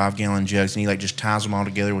big 5-gallon jugs, and he like just ties them all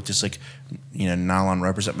together with this like nylon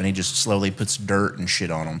rope or something. And he just slowly puts dirt and shit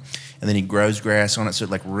on them, and then he grows grass on it so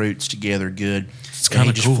it like roots together good. It's kinda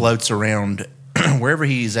he just cool. floats around wherever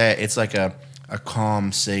he's at. It's like a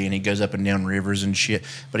calm sea, and he goes up and down rivers and shit.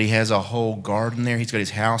 But he has a whole garden there. He's got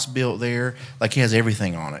his house built there. Like he has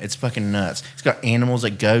everything on it. It's fucking nuts. He's got animals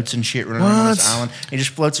like goats and shit running around on this What? island. He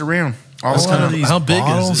just floats around all That's the kinda time. these How big is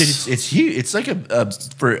bottles? this? It's huge. It's like a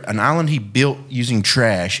for an island he built using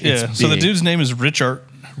trash. It's Yeah. So the big. dude's name is Richard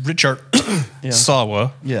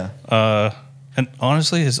Sawa. Yeah. And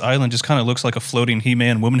honestly, his island just kind of looks like a floating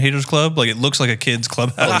He-Man Woman Haters Club. Like it looks like a kid's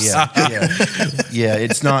clubhouse. Yeah.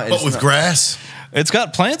 It's not. It's But with not- grass. It's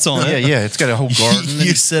got plants on it. Yeah. It's got a whole garden.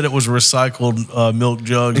 You said it was recycled milk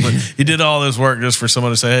jugs, but he did all this work just for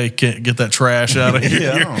someone to say, "Hey, can't get that trash out of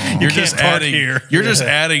here." You're just Can't park adding here. You're just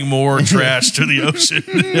adding more trash to the ocean.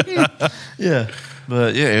 Yeah.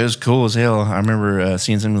 But yeah, it was cool as hell. I remember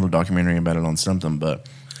seeing some little documentary about it on something, but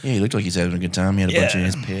yeah, he looked like he's having a good time. He had a bunch of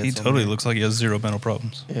his pets. He totally looks like he has zero mental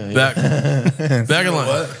problems. Back in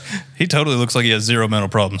line. He totally looks like he has zero mental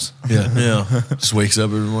problems. Yeah. Just wakes up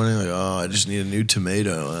every morning like, oh, I just need a new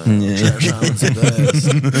tomato. Trash Island's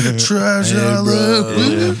the best. Trash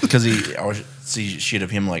Island. Because he always see shit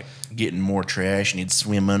of him like getting more trash, and he'd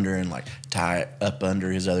swim under and like tie it up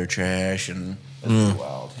under his other trash, and that's pretty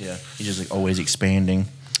wild. Yeah, he's just like always expanding.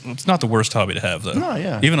 It's not the worst hobby to have, though. No,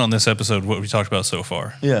 yeah. Even on this episode, what we talked about so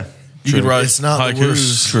far. Yeah. You could write It's not the haikus.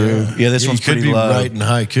 worst. True. Yeah, this one's you could pretty be low. writing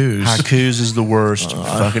haikus. Haikus is the worst.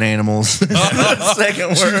 Fucking animals. Second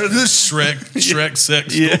word. Shrek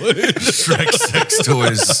sex Yeah. toys. Shrek sex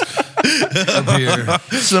toys up here.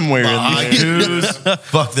 Somewhere in there. Haikus.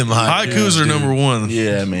 Fuck them haikus. Haikus are dude. number one.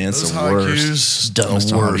 Yeah, man, it's Those the worst. haikus, Dumbest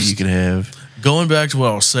the hobby worst. you could have. Going back to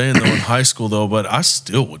what I was saying though in high school though, but I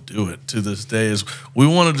still would do it to this day. Is we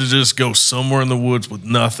wanted to just go somewhere in the woods with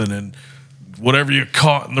nothing and whatever you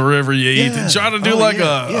caught in the river you eat. And try to do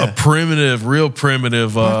a primitive, real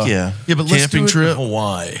primitive Yeah, Yeah, but let's camping do it trip. in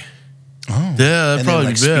Hawaii. Yeah, that'd And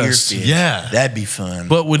probably then, be like, best. spearfish. Yeah. That'd be fun.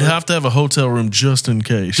 But we'd have to have a hotel room just in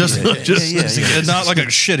case. Just- And not like a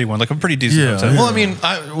shitty one, like a pretty decent Yeah. hotel. Well, I mean, with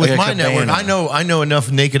Like a my network, cabana. I know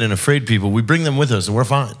enough naked and afraid people. We bring them with us, and we're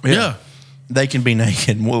fine. Yeah. They can be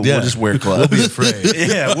naked. We'll Yeah. just wear clothes. We'll be afraid.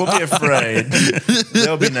 Yeah, we'll be afraid.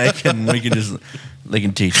 They'll be naked, and they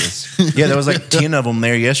can teach us. Yeah, there was like 10 of them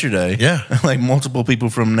there yesterday. Yeah. Like multiple people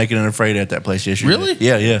from Naked and Afraid at that place yesterday. Really?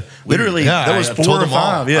 Yeah, yeah. Literally, Yeah, there was I 4 told or them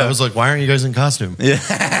all. 5. Yeah, I was like, why aren't you guys in costume? yeah,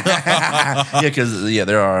 because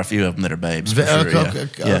there are a few of them that are babes. For sure,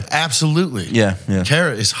 yeah. Absolutely. Yeah, yeah.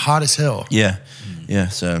 Kara is hot as hell. Yeah, yeah.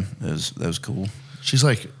 So that was cool. She's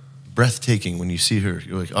like breathtaking when you see her.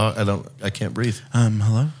 You're like, oh, I can't breathe.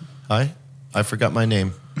 Hello. Hi, I forgot my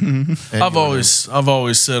name. I've always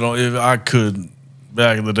said if I could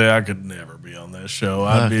back in the day I could never be on that show.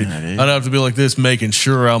 I'd have to be like this, making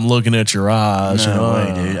sure I'm looking at your eyes. No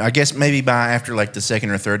way, dude. I guess maybe by after like the second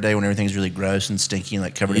or third day when everything's really gross and stinky and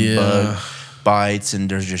like covered in bug bites and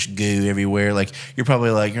there's just goo everywhere, like you're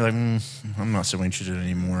like I'm not so interested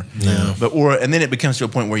anymore. No. And then it becomes to a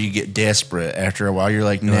point where you get desperate after a while. You're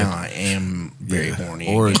like, now I am very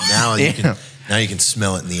horny. Or again. now you can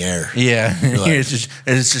smell it in the air. Yeah, like- it's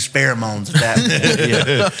just pheromones at that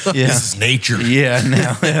point. Yeah, This is nature. yeah.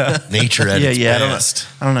 Now, yeah. Nature at its I best.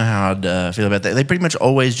 don't know how I'd feel about that. They pretty much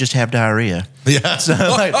always just have diarrhea. Yeah. So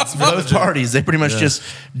like both parties, they pretty much just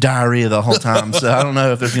diarrhea the whole time. So I don't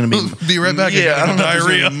know if there's going to be Be right back. Yeah, I don't know if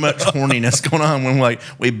Diarrhea. there's much horniness going on when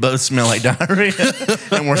we both smell like diarrhea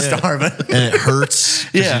and we're starving. And it hurts.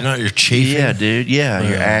 'cause you're chafing. Yeah, dude. Yeah,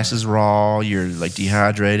 your ass is raw. You're like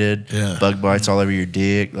dehydrated. Yeah. Bug bites all over your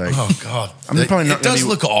dick. Like, Oh God. I'm probably not It gonna does be-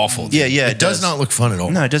 look awful. Yeah, yeah, It it does does. not look fun at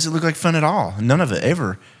all. no, it doesn't look like fun at all. None of it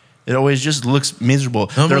ever. It always just looks miserable.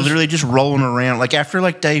 They're much- literally just rolling around. Like after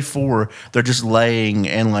like day 4, they're just laying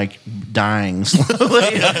and like dying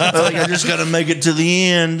slowly. They're like, I just got to make it to the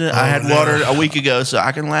end. I had water a week ago, so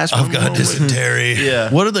I can last. I've one got more week. dysentery.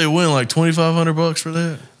 Yeah. What did they win? Like $2,500 for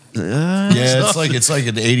that? Yeah, it's like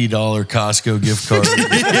an $80 Costco gift card.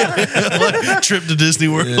 Trip to Disney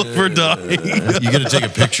World for dying. You get to take a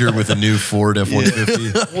picture with a new Ford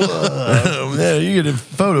F-150. Yeah, you get a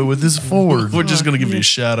photo with this Ford. We're just gonna give you a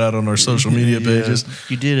shout out on our social media pages.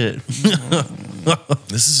 You did it.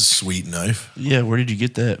 This is a sweet knife. Yeah. Where did you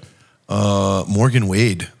get that? Morgan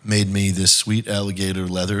Wade made me this sweet alligator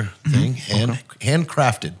leather thing,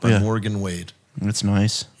 handcrafted by Morgan Wade. That's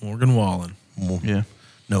nice. Morgan Wallen. Yeah.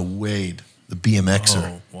 No, Wade, the BMXer.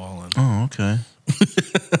 Oh, Wallen. Oh, okay.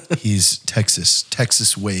 He's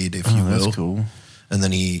Texas Wade, if you Oh, will. that's cool. And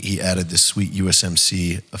then he added this sweet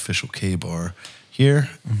USMC official K-bar here.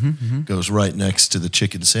 Goes right next to the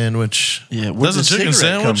chicken sandwich. Yeah. Where Does does a the chicken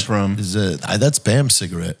cigarette come sandwich- from? That's Bam's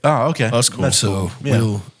cigarette. Oh, okay. That's cool. So Yeah.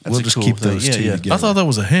 we'll That's a just cool keep thing. those Yeah, two yeah. together. I thought that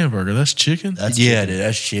was a hamburger. That's chicken. That's Yeah, chicken. dude,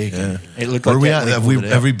 that's chicken. Yeah. It looked Where like we that at? when pulled it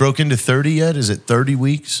Have out. we broke into 30 yet? Is it 30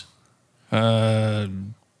 weeks?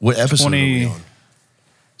 What episode 20 are we on?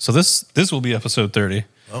 So this will be episode 30.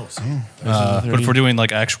 Oh, But if we're doing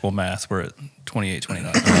like actual math, we're at 28,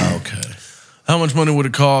 29. okay. How much money would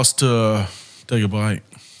it cost to take a bite?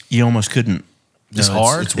 You almost couldn't. It's No,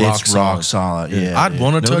 hard. it's rock rock solid. solid. Yeah, I'd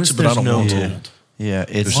want to touch Notice it, but I don't there's no want to. mold. Yeah,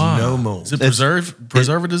 it's There's no mold. Is it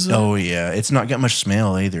preservatives? Oh yeah, it's not got much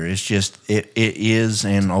smell either. It's just it is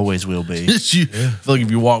and always will be. I feel like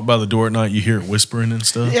if you walk by the door at night, you hear it whispering and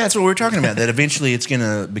stuff. Yeah, that's what we're talking about. That eventually it's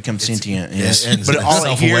gonna become sentient. it's- and but all it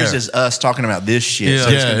self-aware. hears is us talking about this shit. Yeah. So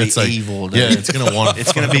it's Yeah, gonna it's be like evil. Dude. yeah, it's gonna want.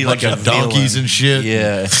 It's gonna be like a donkeys villain. and shit.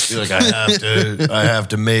 Yeah. You're like I have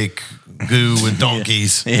to make goo with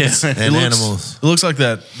donkeys and animals. It looks like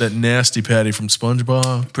that nasty patty from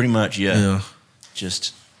SpongeBob. Pretty much, yeah. Yeah.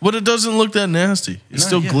 Just But it doesn't look that nasty. It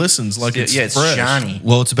still glistens like it's fresh. shiny.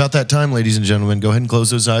 Well, it's about that time, ladies and gentlemen. Go ahead and close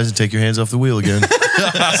those eyes and take your hands off the wheel again.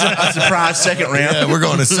 A surprise second round. Yeah, we're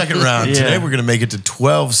going to second round. Yeah. Today we're going to make it to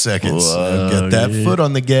 12 seconds. Whoa, Get that foot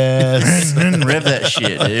on the gas. Rev that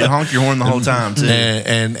shit, dude. Honk your horn the whole time, too.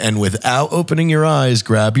 and without opening your eyes,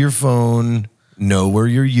 grab your phone, know where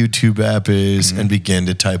your YouTube app is, and begin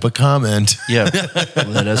to type a comment. Yeah.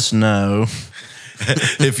 Let us know.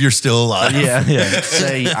 If you're still alive. Yeah.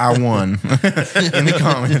 Say I won in the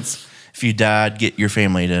comments. If you died, get your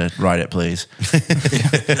family to write it, please.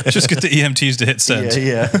 Just get the EMTs to hit send.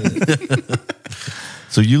 Yeah.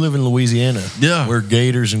 So you live in Louisiana. Yeah. Where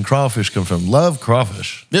gators and crawfish come from. Love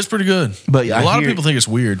crawfish. It's pretty good. But a lot of people think it's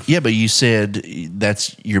weird. Yeah, but you said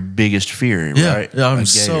that's your biggest fear, Yeah, right? yeah, I'm A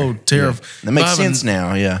so gator. terrified. Yeah. That makes sense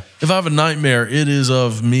now, yeah. If I have a nightmare, it is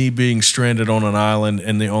of me being stranded on an island,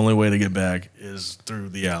 and the only way to get back is through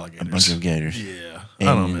the alligators. A bunch of gators. Yeah, And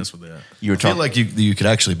I don't mess with that. You were I feel talking like you could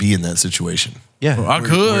actually be in that situation. yeah. I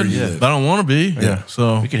could, you live. but I don't want to be. Yeah.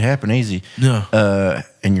 So It could happen easy. yeah,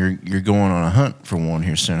 And you're going on a hunt for one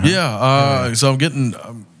here soon. Huh? yeah. So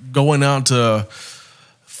I'm going out to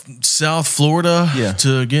South Florida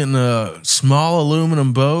to get in a small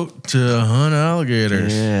aluminum boat to hunt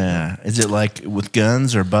alligators. Yeah. Is it like with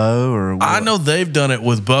guns or bow or what? I know they've done it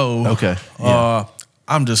with bow. Okay.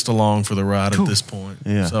 I'm just along for the ride at this point.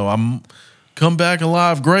 Yeah. So I'm come back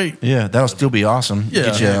alive. Great. Yeah, that'll still be awesome. Yeah.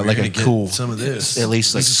 Get you Yeah, like a cool some of this. at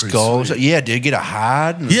least like This is pretty skull. sweet. Yeah, dude, get a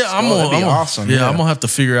hide. And a Yeah, skull. That'd be awesome. Yeah, I'm gonna have to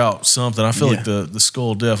figure out something. I feel Yeah. like the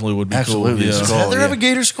skull definitely would be Absolutely, cool. the Yeah. skull. Have there yeah. ever a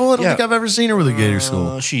gator skull? I don't Yeah. think I've ever seen her with a gator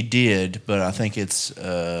skull. She did, but I think it's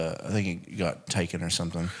I think it got taken or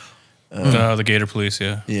something. The Gator Police,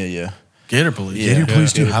 yeah. Yeah. Gator police. Yeah. Gator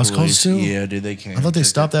police do Gator house police. calls too? Yeah, dude, they came. I thought they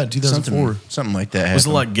stopped that in 2004. Something like that. Was it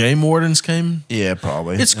happened. like game wardens came? Yeah,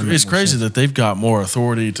 probably. It's That makes more crazy sense. that they've got more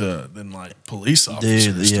authority than like police officers.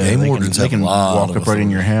 Dude, yeah, Game they wardens can, they have can a lot walk of up right in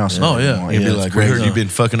your house. Oh, yeah. You'd be it's like, we crazy. heard you've been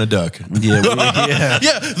fucking a duck. Yeah, yeah.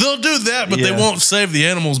 Yeah, they'll do that, but they Yeah. won't save the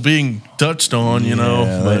animals being touched on. You know,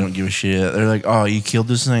 Yeah, But- they don't give a shit. They're like, "Oh, you killed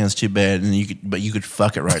this thing. That's too bad." And you could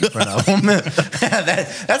fuck it right in front of them.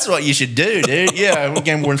 That's what you should do, dude. Yeah, when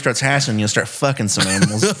game warden starts hashing, you'll start fucking some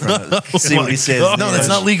animals. In front of it. See what he says. No, that's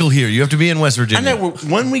not legal here. You have to be in West I Virginia. know.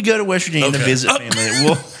 When we go to West Virginia to visit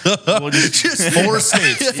family, we'll just Four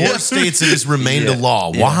states that has remained a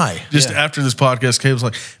law. Why? just after this podcast, Kate was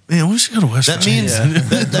like, "Man, we should go to West That Virginia."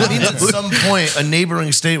 means that means at some point a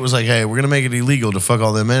neighboring state was like, "Hey, we're gonna make it illegal to fuck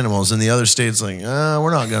all them animals," and the other state's like,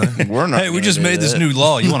 "We're not gonna." we're not. Hey, we gonna just do made this that. new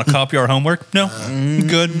law. You want to copy our homework? No,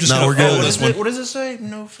 good. Just No, gonna we're follow good. this one. What does it say?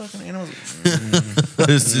 No fucking animals.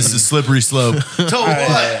 This is a slippery slope. To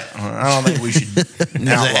what? I don't think we should. As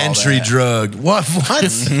an entry drug. What?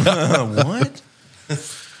 What?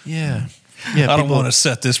 Yeah. Yeah, I don't want to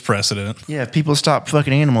set this precedent. Yeah, if people stop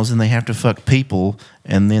fucking animals, then they have to fuck people,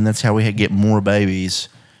 and then that's how we get more babies.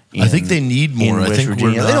 I think they need more. In I West think we're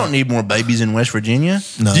Virginia. They not. don't need more babies in West Virginia.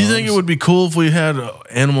 No. Do you think it would be cool if we had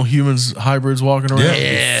animal humans hybrids walking around? Yeah,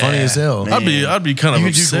 it'd be funny as hell. Man. I'd be kind of You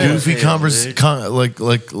could do upset. goofy Yeah,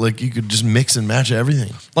 like you could just mix and match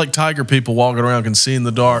everything. Like tiger people walking around can see in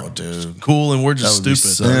the dark. Oh, dude. Cool, and we're just That would be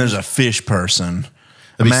stupid. so- Then there's a fish person.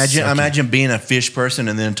 That'd be Imagine, sucky. imagine being a fish person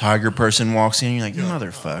and then a tiger person walks in. And you're like,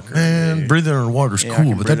 motherfucker. Man, dude. breathing underwater is Yeah, I cool,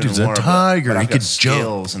 can but that breathe dude's in a the water, tiger. But He I've got could jump.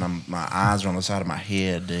 scales and my eyes are on the side of my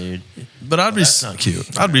head, dude. But I'd be That's not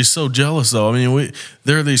cute. I'd be so jealous though. I mean,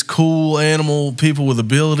 there are these cool animal people with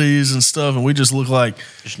abilities and stuff, and we just look like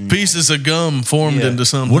pieces of gum formed Yeah. into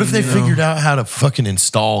something. What if they you know? figured out how to fucking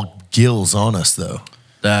install gills on us though?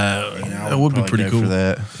 that would be Probably pretty go cool. for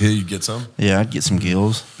that. Yeah, you get some. Yeah, I'd get some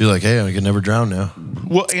gills. Be like, hey, I can never drown now.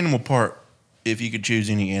 What animal part, if you could choose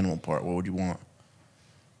any animal part, what would you want?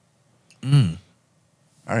 I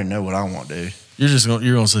already know what I want, dude. You're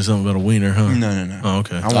gonna say something about a wiener, huh? No. Oh,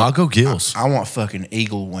 okay. I'll go gills. I want fucking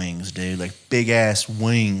eagle wings, dude. Like big ass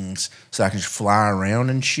wings so I can just fly around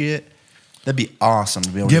and shit. That'd be awesome to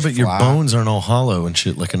be able Yeah, to but your fly. bones aren't all hollow and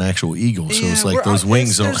shit like an actual eagle. So it's like those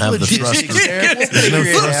wings don't have the thrust. There's no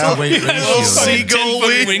thrust to weight ratio. Seagull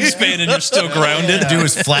wing. wingspan and you're still grounded. Do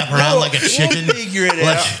is flap around like a chicken. We'll figure it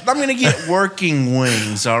out. I'm gonna get working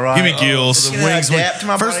wings. All right. Give me gills. The wings.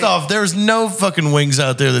 First off, there's no fucking wings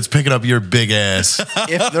out there that's picking up your big ass.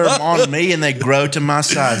 if they're on me and they grow to my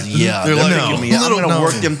size, yeah, They're like, picking me no, up. I'm little- gonna no.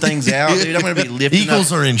 work them things out, dude. I'm gonna be lifting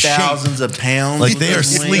Eagles up are in shape. thousands of pounds. Like with they are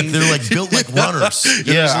those sleek. wings. They're like built like runners.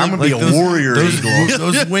 Yeah, I'm gonna be a warrior eagle.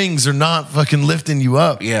 Those wings are not fucking lifting you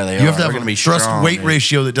up. Yeah, they You have are. to They're have gonna a be thrust strong, weight dude.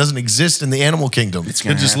 ratio that doesn't exist in the animal kingdom. It's It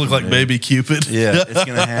gonna just look happen, like dude. baby Cupid. Yeah, it's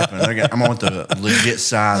gonna happen. I want the legit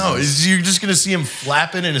size. No, you're just gonna see him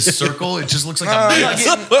flapping in a circle. It just looks like a I'm not mass.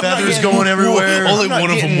 getting- Feathers going everywhere. Only not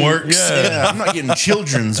one of them getting- works. Yeah, I'm not getting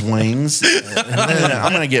children's wings.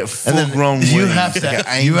 I'm gonna get full grown wings. You have like to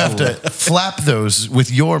an you have angle. to flap those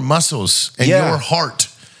with your muscles and Yeah. your heart.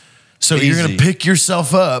 So you're gonna Easy. pick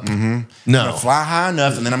yourself up. I'm No, gonna fly high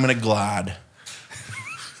enough, and then I'm gonna glide.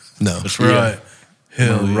 no, That's right. I'm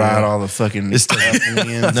Hell gonna yeah. ride all the fucking. This winds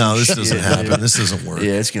no, and this shit, doesn't dude. happen. This doesn't work.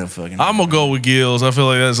 Yeah, it's gonna fucking. I'm gonna go with gills. I feel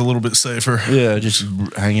like that's a little bit safer. Yeah, just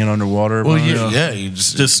hanging underwater. Well, bro. yeah, you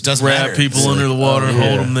just Just doesn't grab matter. people under the water and yeah.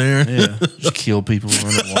 hold them there. Yeah, just kill people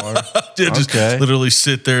underwater. Yeah, just Okay. literally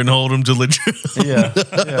sit there and hold them till they Yeah,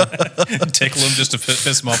 Tickle them just to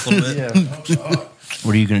piss them off a little bit. yeah.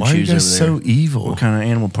 What are you gonna Why are you choose over guys there? so evil? What kind of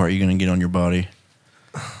animal part are you gonna get on your body?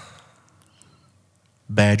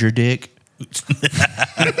 Badger dick.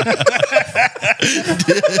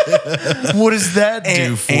 What does that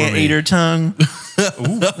do for me? Anteater tongue.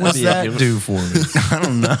 What's that do for me? I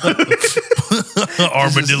don't know.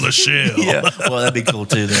 armadillo shell. Yeah, well, that'd be cool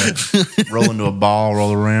too. Though. Roll into a ball,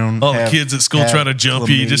 roll around. All the have- kids at school have try to jump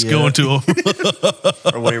you. You just go chlamydia, into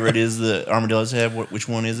a or whatever it is the armadillos have. Which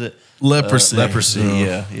one is it? leprosy.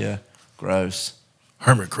 Yeah. Gross.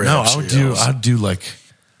 Hermit crab. No, shells. I'd do like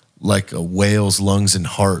a whale's lungs and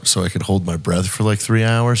heart, so I could hold my breath for like 3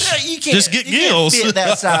 hours. You can't, Just get you can't gills. fit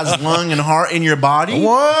that size lung and heart in your body.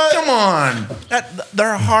 What? Come on.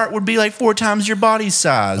 Their heart would be like 4 times your body's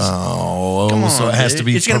size. Oh, Come on, so it has dude. to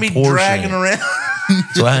be It's gonna be proportionate. dragging around.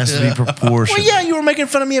 So it has to be proportionate. Well, yeah, you were making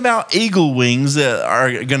fun of me about eagle wings that are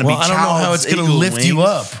going to be. Well, I don't know how it's going gonna lift you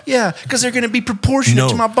up. Yeah, because they're going to be proportionate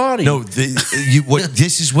to my body. No,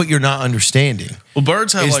 this is what you're not understanding. Well,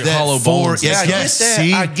 birds have Is like that hollow for- bones. yeah, I yes, get that.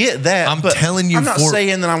 see? I get that. I'm but telling you I'm not for-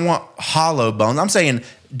 saying that I want hollow bones. I'm saying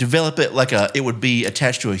develop it like it would be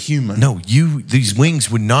attached to a human. No, these wings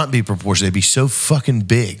would not be proportionate. They'd be so fucking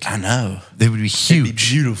big. I know. They would be It'd be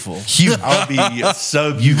huge. beautiful. Huge. I would be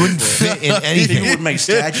so beautiful. You wouldn't fit in anything. People would make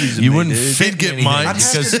statues of You me, wouldn't dude. fit Get anything mine. I'd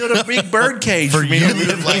have because to build a big bird cage for for me you to to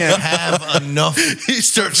live like in. have enough He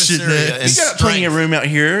starts surface shitting area that. and You got plenty of room out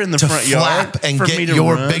here in the to front yard flap and for me get to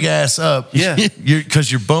your run. big ass up. Yeah. Because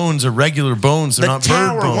your bones are regular bones. They're The not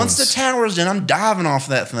tower. bird bones. Once the tower's done, I'm diving off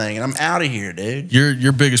that thing and I'm out of here, dude.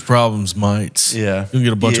 Your biggest problem's mites. Yeah, You'll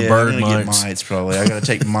get a bunch of bird I'm gonna mites. Get mites probably. I got to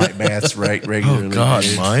take mite baths regularly. Oh, God,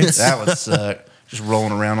 dude. mites? That would suck. Just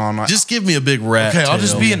rolling around all night. Just give me a big rat. Okay, I'll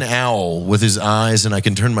just tail. be an owl with his eyes, and I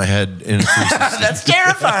can turn my head in a 360. That's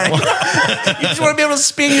terrifying. You just want to be able to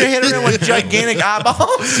spin your head around with gigantic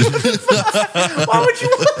eyeballs. Why would you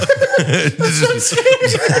want that? That's so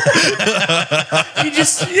scary. You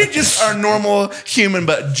just are a normal human,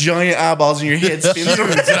 but giant eyeballs in your head spins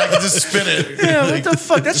around. I can just spin it. Yeah, what the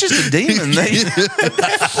fuck? That's just a demon.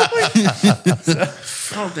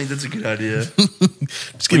 I don't think that's a good idea.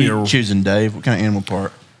 Just give me a choosing, Dave? What kind of animal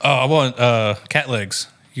part? Oh, I want cat legs.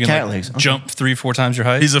 You can Cat legs, okay. jump 3-4 times your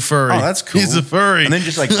height. He's a furry. Oh, that's cool. He's a furry. And then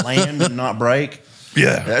just like land and not break.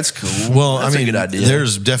 yeah. That's cool. Well, that's I mean, a good idea.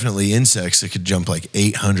 there's definitely insects that could jump like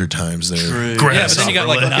 800 times there. True. yeah, but then you got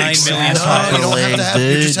like 9 legs. million. No, Proper you don't have to legs, have. You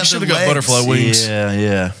dude. just have Should the have got legs. butterfly wings.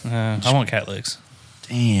 Yeah. I want cat legs.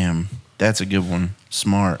 Damn, that's a good one.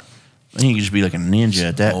 Smart. Then you could just be like a ninja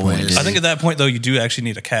at that Always. point. dude. I think at that point though, you do actually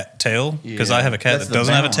need a cat tail because Yeah, I have a cat that's that the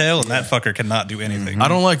doesn't have a balance, tail, and that fucker cannot do anything. I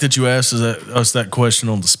don't like that you asked us that question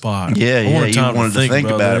on the spot. Yeah, I wanted you time wanted to think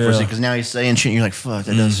about it for a yeah. second because now he's saying shit. And you're like, fuck,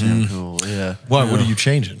 that does sound cool. Yeah. Why? What are you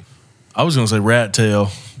changing? I was going to say rat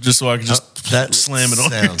tail, just so I could just That slam it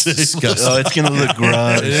on your sounds tail. disgusting. Oh, it's gonna look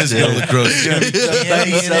gross. It is gonna look gross. The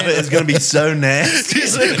base of it is gonna be so nasty.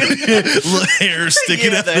 Little hair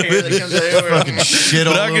sticking out the of hair it. that comes over. Fucking shit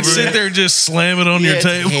all But I over could sit it. there and just slam it on your It's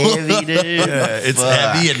table. heavy, dude. It's Fuck.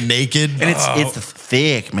 heavy and naked. And it's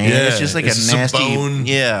thick, man. Yeah, It's just like it's a just a nasty bone.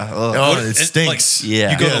 Yeah. Ugh. Oh, It- it like, stinks.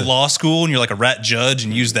 Yeah. You go Yeah. to law school and you're like a rat judge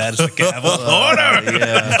and use that as the gavel. Order!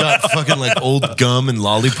 Yeah. Got fucking like old gum and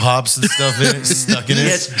lollipops and stuff in it, stuck in Yeah, it.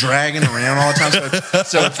 it's dragging around all the time.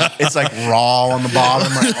 So it's like raw on the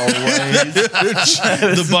bottom, like always.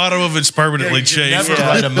 The bottom of it's permanently chafed. Never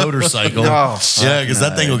ride a motorcycle. Oh, Yeah, because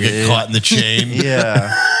that thing will get dude. caught in the chain.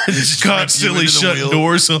 Yeah. Just constantly into the shutting wheel.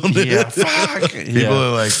 doors on it. Yeah. Fuck. People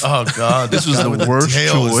are like, "Oh God, This was guy the with worst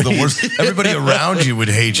tail is the choice." worst." Everybody around you would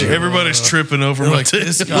hate you. Everybody's tripping over They're my like, tail.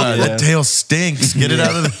 "This guy, that tail stinks. Get it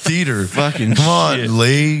out of the theater. Fucking Come on, shit.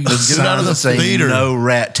 Lee. Let's get it out of the Signs that say theater." no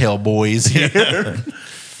rat tail boys here.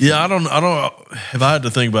 Yeah, I don't. If I had to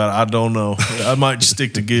think about it, I don't know. I might just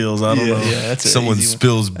stick to gills. I don't know. Yeah, that's an Someone easy one.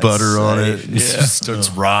 spills butter on it. safe, And it just starts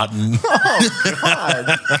rotting.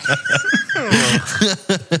 God.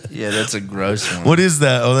 Yeah, that's a gross one. What is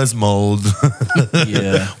that? Oh, that's mold.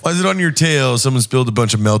 Yeah. Why is it on your tail? Someone spilled a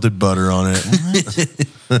bunch of melted butter on it.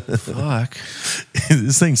 Fuck.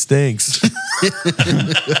 This thing stinks.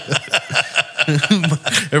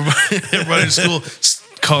 Everybody in school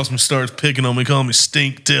starts picking on me, calling me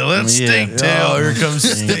stink tail. That's stink tail. Oh, here comes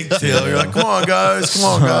stink tail. You're like, come on, guys. Come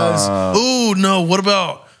on, guys. Ooh, no. What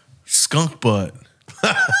about skunk butt?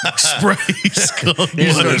 Spray skunk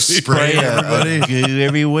butt. Spray everybody. Goo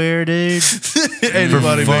everywhere, dude.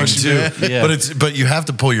 Anybody fun makes you too. do it. Yeah. But you have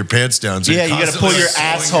to pull your pants down. So Yeah, you're you got to pull your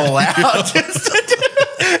constantly asshole out.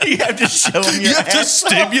 You have to show them your You have to ass.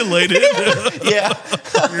 stimulate it. Yeah.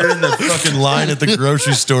 You're in the fucking line at the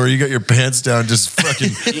grocery store. You got your pants down, just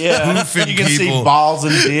fucking Yeah. hoofing You can see people. balls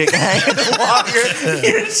and dick hanging while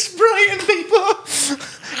you're spraying people.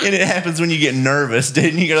 And it happens when you get nervous, dude.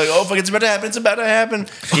 And you're like, oh, fuck, it's about to happen. It's about to happen.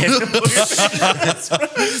 You have to pull your pants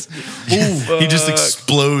down. Ooh, he just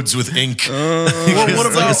explodes with ink. What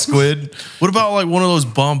It's like a squid? What about like one of those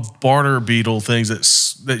bombarder beetle things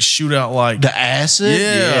that shoot out like The acid?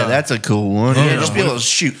 Yeah. That's a cool one. Yeah, just be able to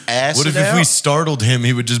shoot acid What if out? we startled him,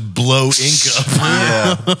 he would just blow ink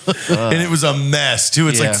up? And it was a mess, too.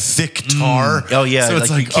 It's Yeah. like thick tar. Oh, yeah, So it's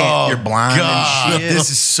like you like, can't- oh, you're blind and God, shit. this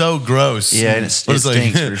is so gross. Yeah, and it But it's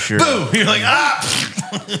stinks for sure. Boom! You're like, ah!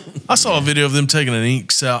 I saw a video of them taking an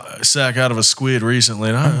ink sack out of a squid recently,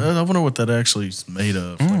 and I wonder what that actually is made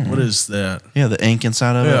of. Like, what is that? Yeah, the ink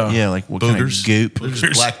inside of Yeah. it. Yeah, like what kind of Boogers. goop?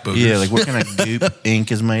 Boogers. Black boogers. Yeah, like what kind of goop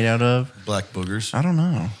ink is made out of? Black boogers. I don't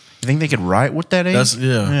know. You think they could write what that is?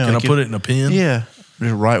 Can like I put it in a pen? Yeah,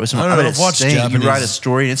 just write with some. I don't know, bet I've it watched stinks. You Japanese- write a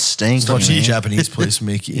story and it stinks. Watch man. the Japanese place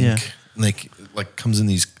make ink. Yeah. And they like comes in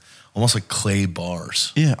these almost like clay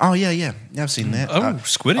bars. Yeah. Oh yeah, yeah. I've seen that. Oh,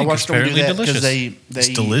 squid ink is watched them do apparently that 'cause delicious. They It's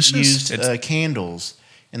delicious? used It's- candles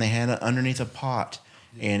and they had it underneath a pot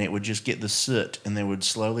and it would just get the soot and they would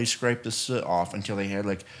slowly scrape the soot off until they had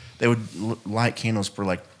they would light candles for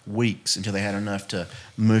like weeks until they had enough to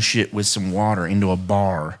mush it with some water into a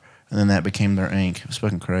bar and then that became their ink. It was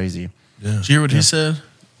fucking crazy. Did you hear what he said?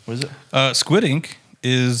 Was it? Squid ink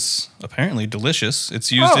is apparently delicious.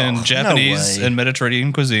 It's used Oh, in no Japanese way. and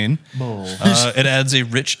Mediterranean cuisine. Bull. It adds a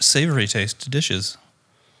rich, savory taste to dishes.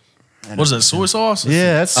 What is that? Soy sauce?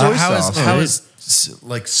 Yeah, that's soy How sauce. is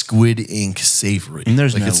like squid ink savory? And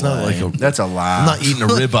there's like no it's not way. like a. That's a lie. I'm not eating a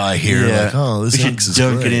ribeye here. Yeah. Like, oh, this We ink should is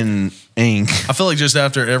dunk great. it in ink. I feel like just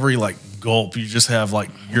after every like gulp, you just have like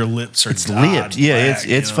your lips are It's lit. Yeah, black, it's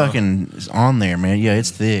you know? fucking it's on there, man. Yeah, it's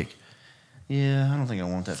thick. Yeah, I don't think I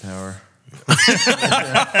want that power.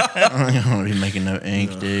 I don't think I want to be making no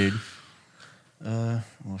ink, dude. Well,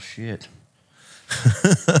 shit.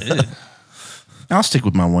 I'll stick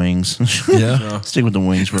with my wings. Yeah. Stick with the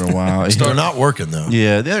wings for a while. They're not working though.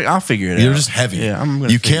 Yeah, I'll figure it out. You're just heavy. Yeah, I'm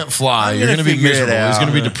gonna you figure- can't fly. I'm You're gonna going to be figure it miserable. He's out.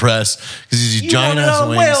 going to be depressed because he's You giant don't ass know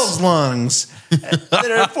wings. whale's lungs that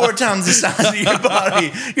are 4 times the size of your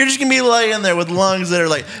body. You're just gonna be laying there with lungs that are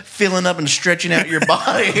like filling up and stretching out your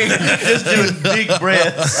body, just doing big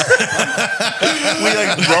breaths. We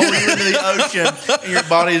like roll you into the ocean, and your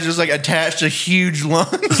body is just like attached to huge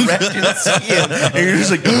lungs wrapped in skin, and you're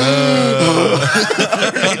just like.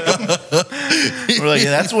 We're like,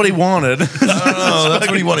 yeah, that's what he wanted. Oh, that's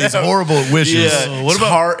what he wanted. He's horrible at wishes. Yeah, what about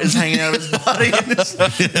heart is hanging out of his body and it's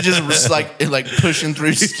just like pushing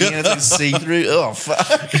through skin. It's like see through. Oh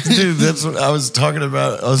fuck, Dude, that's what I was talking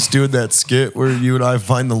about. I was doing that skit where you and I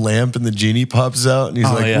find the lamp and the genie pops out and he's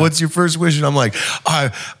like, yeah. what's your first wish? And I'm like,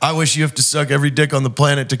 I wish you have to suck every dick on the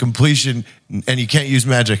planet to completion and you can't use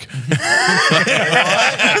magic. And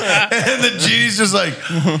the genie's just like,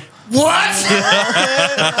 what? what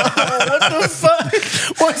the fuck?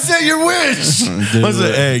 What's that your wish? I was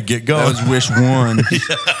like, hey, get going. That was wish one.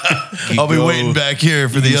 I'll be waiting back here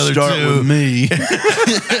for the other Start two. with me.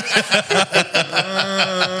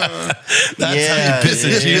 That's how you piss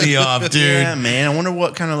a genie off, dude. Yeah, man. I wonder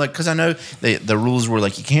what kind of because I know the rules were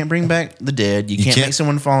like you can't bring back the dead, you can't make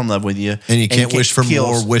someone fall in love with you, And you can't wish for kill-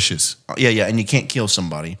 more wishes. Yeah, and you can't kill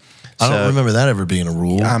somebody. I don't So, remember that ever being a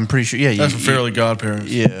rule. I'm pretty sure. Yeah, That's for Fairly Godparents.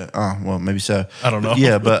 Yeah. Oh, well, maybe so. I don't know.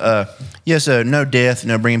 Yeah, but yeah. So no death,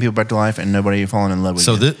 no bringing people back to life, and nobody falling in love with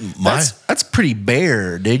So you. That's pretty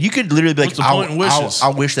bare, dude. You could literally be like, What's the point in wishes? I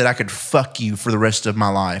wish that I could fuck you for the rest of my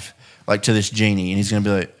life, like to this genie, and he's gonna be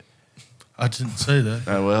like, I didn't say that.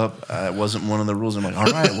 well, it wasn't one of the rules. I'm like, all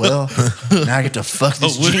right, well, now I get to fuck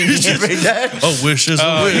this genie every day. A wish is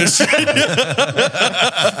a wish.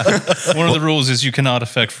 One of the rules is you cannot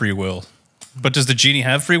affect free will. But does the genie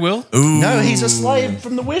have free will? Ooh. No, he's a slave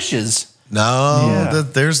from the wishes. No, Yeah.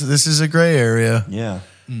 this is a gray area. Yeah.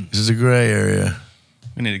 This is a gray area.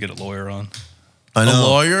 We need to get a lawyer on. I know. A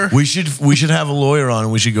lawyer? We should have a lawyer on,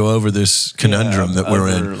 and we should go over this conundrum that we're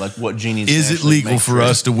in. Like what genies Is it actually legal make for free.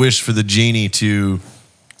 us to wish for the genie to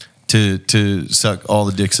suck all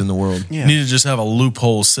the dicks in the world? Yeah. You need to just have a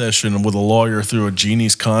loophole session with a lawyer through a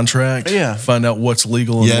genie's contract. Yeah. Find out what's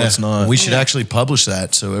legal and what's not. We should actually publish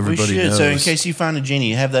that so We everybody should. knows. So in case you find a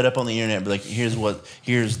genie, have that up on the internet. But like, here's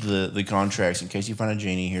the contracts. In case you find a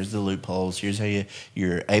genie, here's the loopholes. Here's how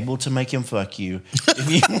you're able to make him fuck you. If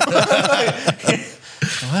you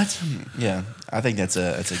what? Yeah, I think that's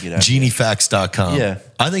a good idea. Geniefacts.com. Yeah.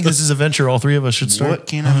 I think this is a venture all three of us should start. What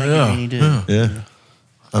can I make a genie do? Yeah.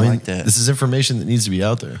 I mean, like that. this is information that needs to be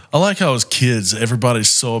out there. I like how as kids, everybody's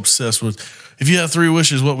so obsessed with, if you have 3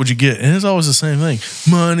 wishes, what would you get? And it's always the same thing.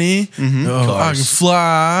 Money, I can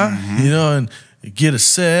fly, and get a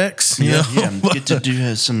sex, Yeah, get to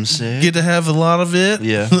do some sex. get to have a lot of it.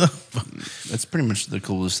 Yeah, that's pretty much the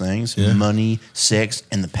coolest things: money, sex,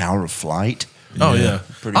 and the power of flight. Oh, yeah.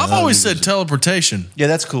 Pretty I've always much. said teleportation. Yeah,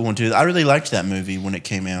 that's a cool one too. I really liked that movie when it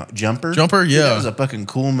came out. Jumper? Jumper? Dude, Yeah. that was a fucking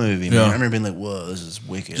cool movie, man. Yeah. I remember being like, whoa, this is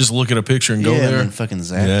wicked. Just look at a picture and go and there. then fucking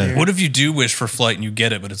zap Yeah. there. What if you do wish for flight and you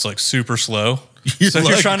get it, but it's like super slow? You're So if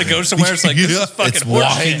you're like- trying to go somewhere, it's like, this is fucking it's horseshit.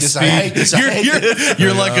 I hate this. I hate this. I hate this.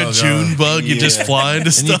 You're like a June bug. You just fly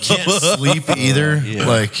into And you stuff. can't sleep either. Yeah.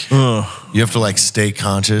 Like, you have to like stay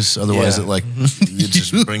conscious. Otherwise, Yeah. it like it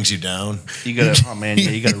just brings you down. You gotta, oh man,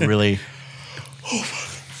 yeah, you gotta really.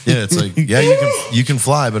 Yeah, it's like you can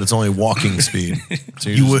fly, but it's only walking speed. So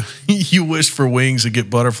You wish for wings and get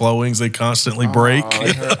butterfly wings. They constantly break.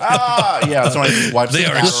 Yeah, it's only wipes They the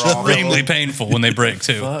are powder off. extremely painful when they break,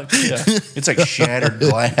 too. Fuck, yeah. It's like shattered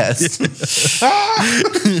glass. Just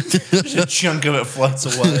a chunk of it floats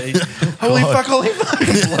away. Holy fuck,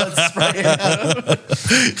 blood spraying out.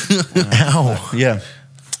 Ow. Yeah.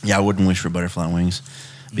 Yeah, I wouldn't wish for butterfly wings.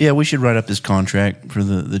 But yeah, we should write up this contract for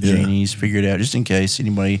the genies, figure it out, just in case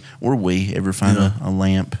anybody or we ever find a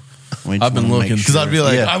lamp. We just I've been wanna make looking. Because I'd be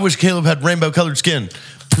like, Yeah. I wish Caleb had rainbow colored skin.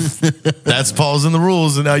 That's Paul's in the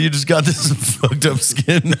rules, and now you just got this fucked up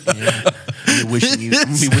skin. I'm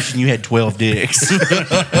be wishing you had 12 dicks.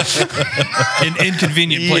 In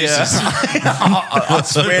inconvenient places. I'll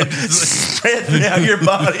spread throughout your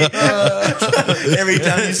body. Every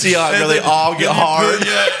time you see it, they all get hard.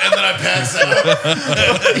 And then I pass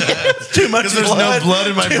out. Too much There's no blood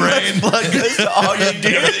in my brain. Blood goes to all your dicks.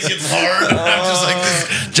 Everything gets hard. I'm just like this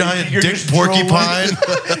giant You're dick just porcupine.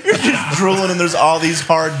 You're just drooling, and there's all these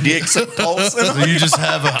hard dicks and pulsing. So you just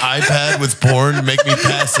have an iPad with porn to make me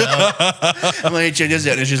pass out. I'm like, check this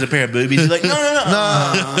out. It's just a pair of boobies. He's like, no.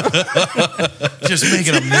 Just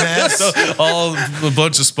making a mess. All a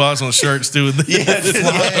bunch of spots on shirts doing that. Yeah,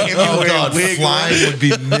 Oh God, flying would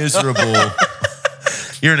be miserable.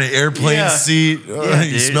 You're in an airplane seat. You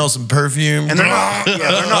dude. smell some perfume. And they're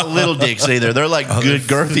not little dicks either. They're like good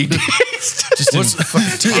girthy dicks. just in the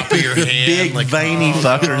fucking top of your hand. Big like, veiny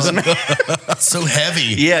fuckers. it's so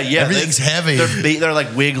heavy. Yeah. Everything's heavy. They're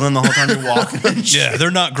like wiggling the whole time you're walking. Yeah,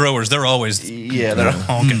 they're not growers. They're always Yeah, they're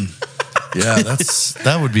honking. Yeah,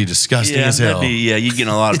 that would be disgusting as hell. You'd get in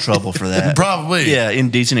a lot of trouble for that. Probably. Yeah,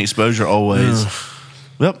 indecent exposure always.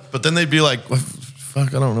 Yep. But then they'd be like, "What- fuck,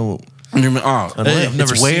 I don't know. And you're like, oh, Hey, I've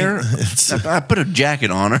never it's where? seen- I put a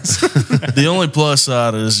jacket on us. The only plus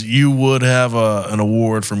side is you would have an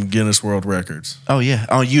award from Guinness World Records. Oh yeah.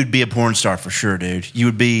 Oh, you'd be a porn star for sure, dude. You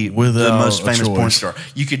would be the Without most a famous porn choice. star.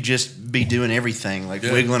 You could just be doing everything, like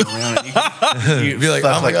wiggling around. You'd Be like,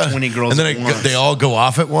 fuck oh my God. 20 girls And then at once. they all go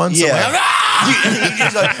off at once. I'm Yeah. like, "Ah!" You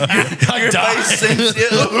just like, your face sinks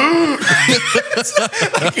in.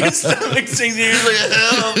 Like your stomach sinks in. You're like,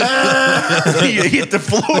 help. You hit the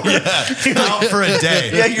floor. out for a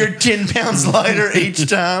day. Yeah, you're 10 pounds lighter each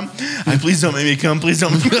time. Hey, please don't make me come. Please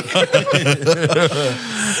don't make me come.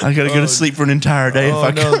 I gotta go to sleep for an entire day if Oh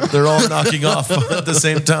I no, come. they're all knocking off at the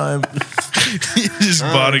same time. His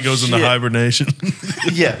body goes into shit. hibernation.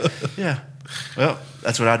 Yeah. Well,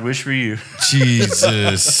 that's what I'd wish for you.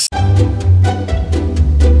 Jesus.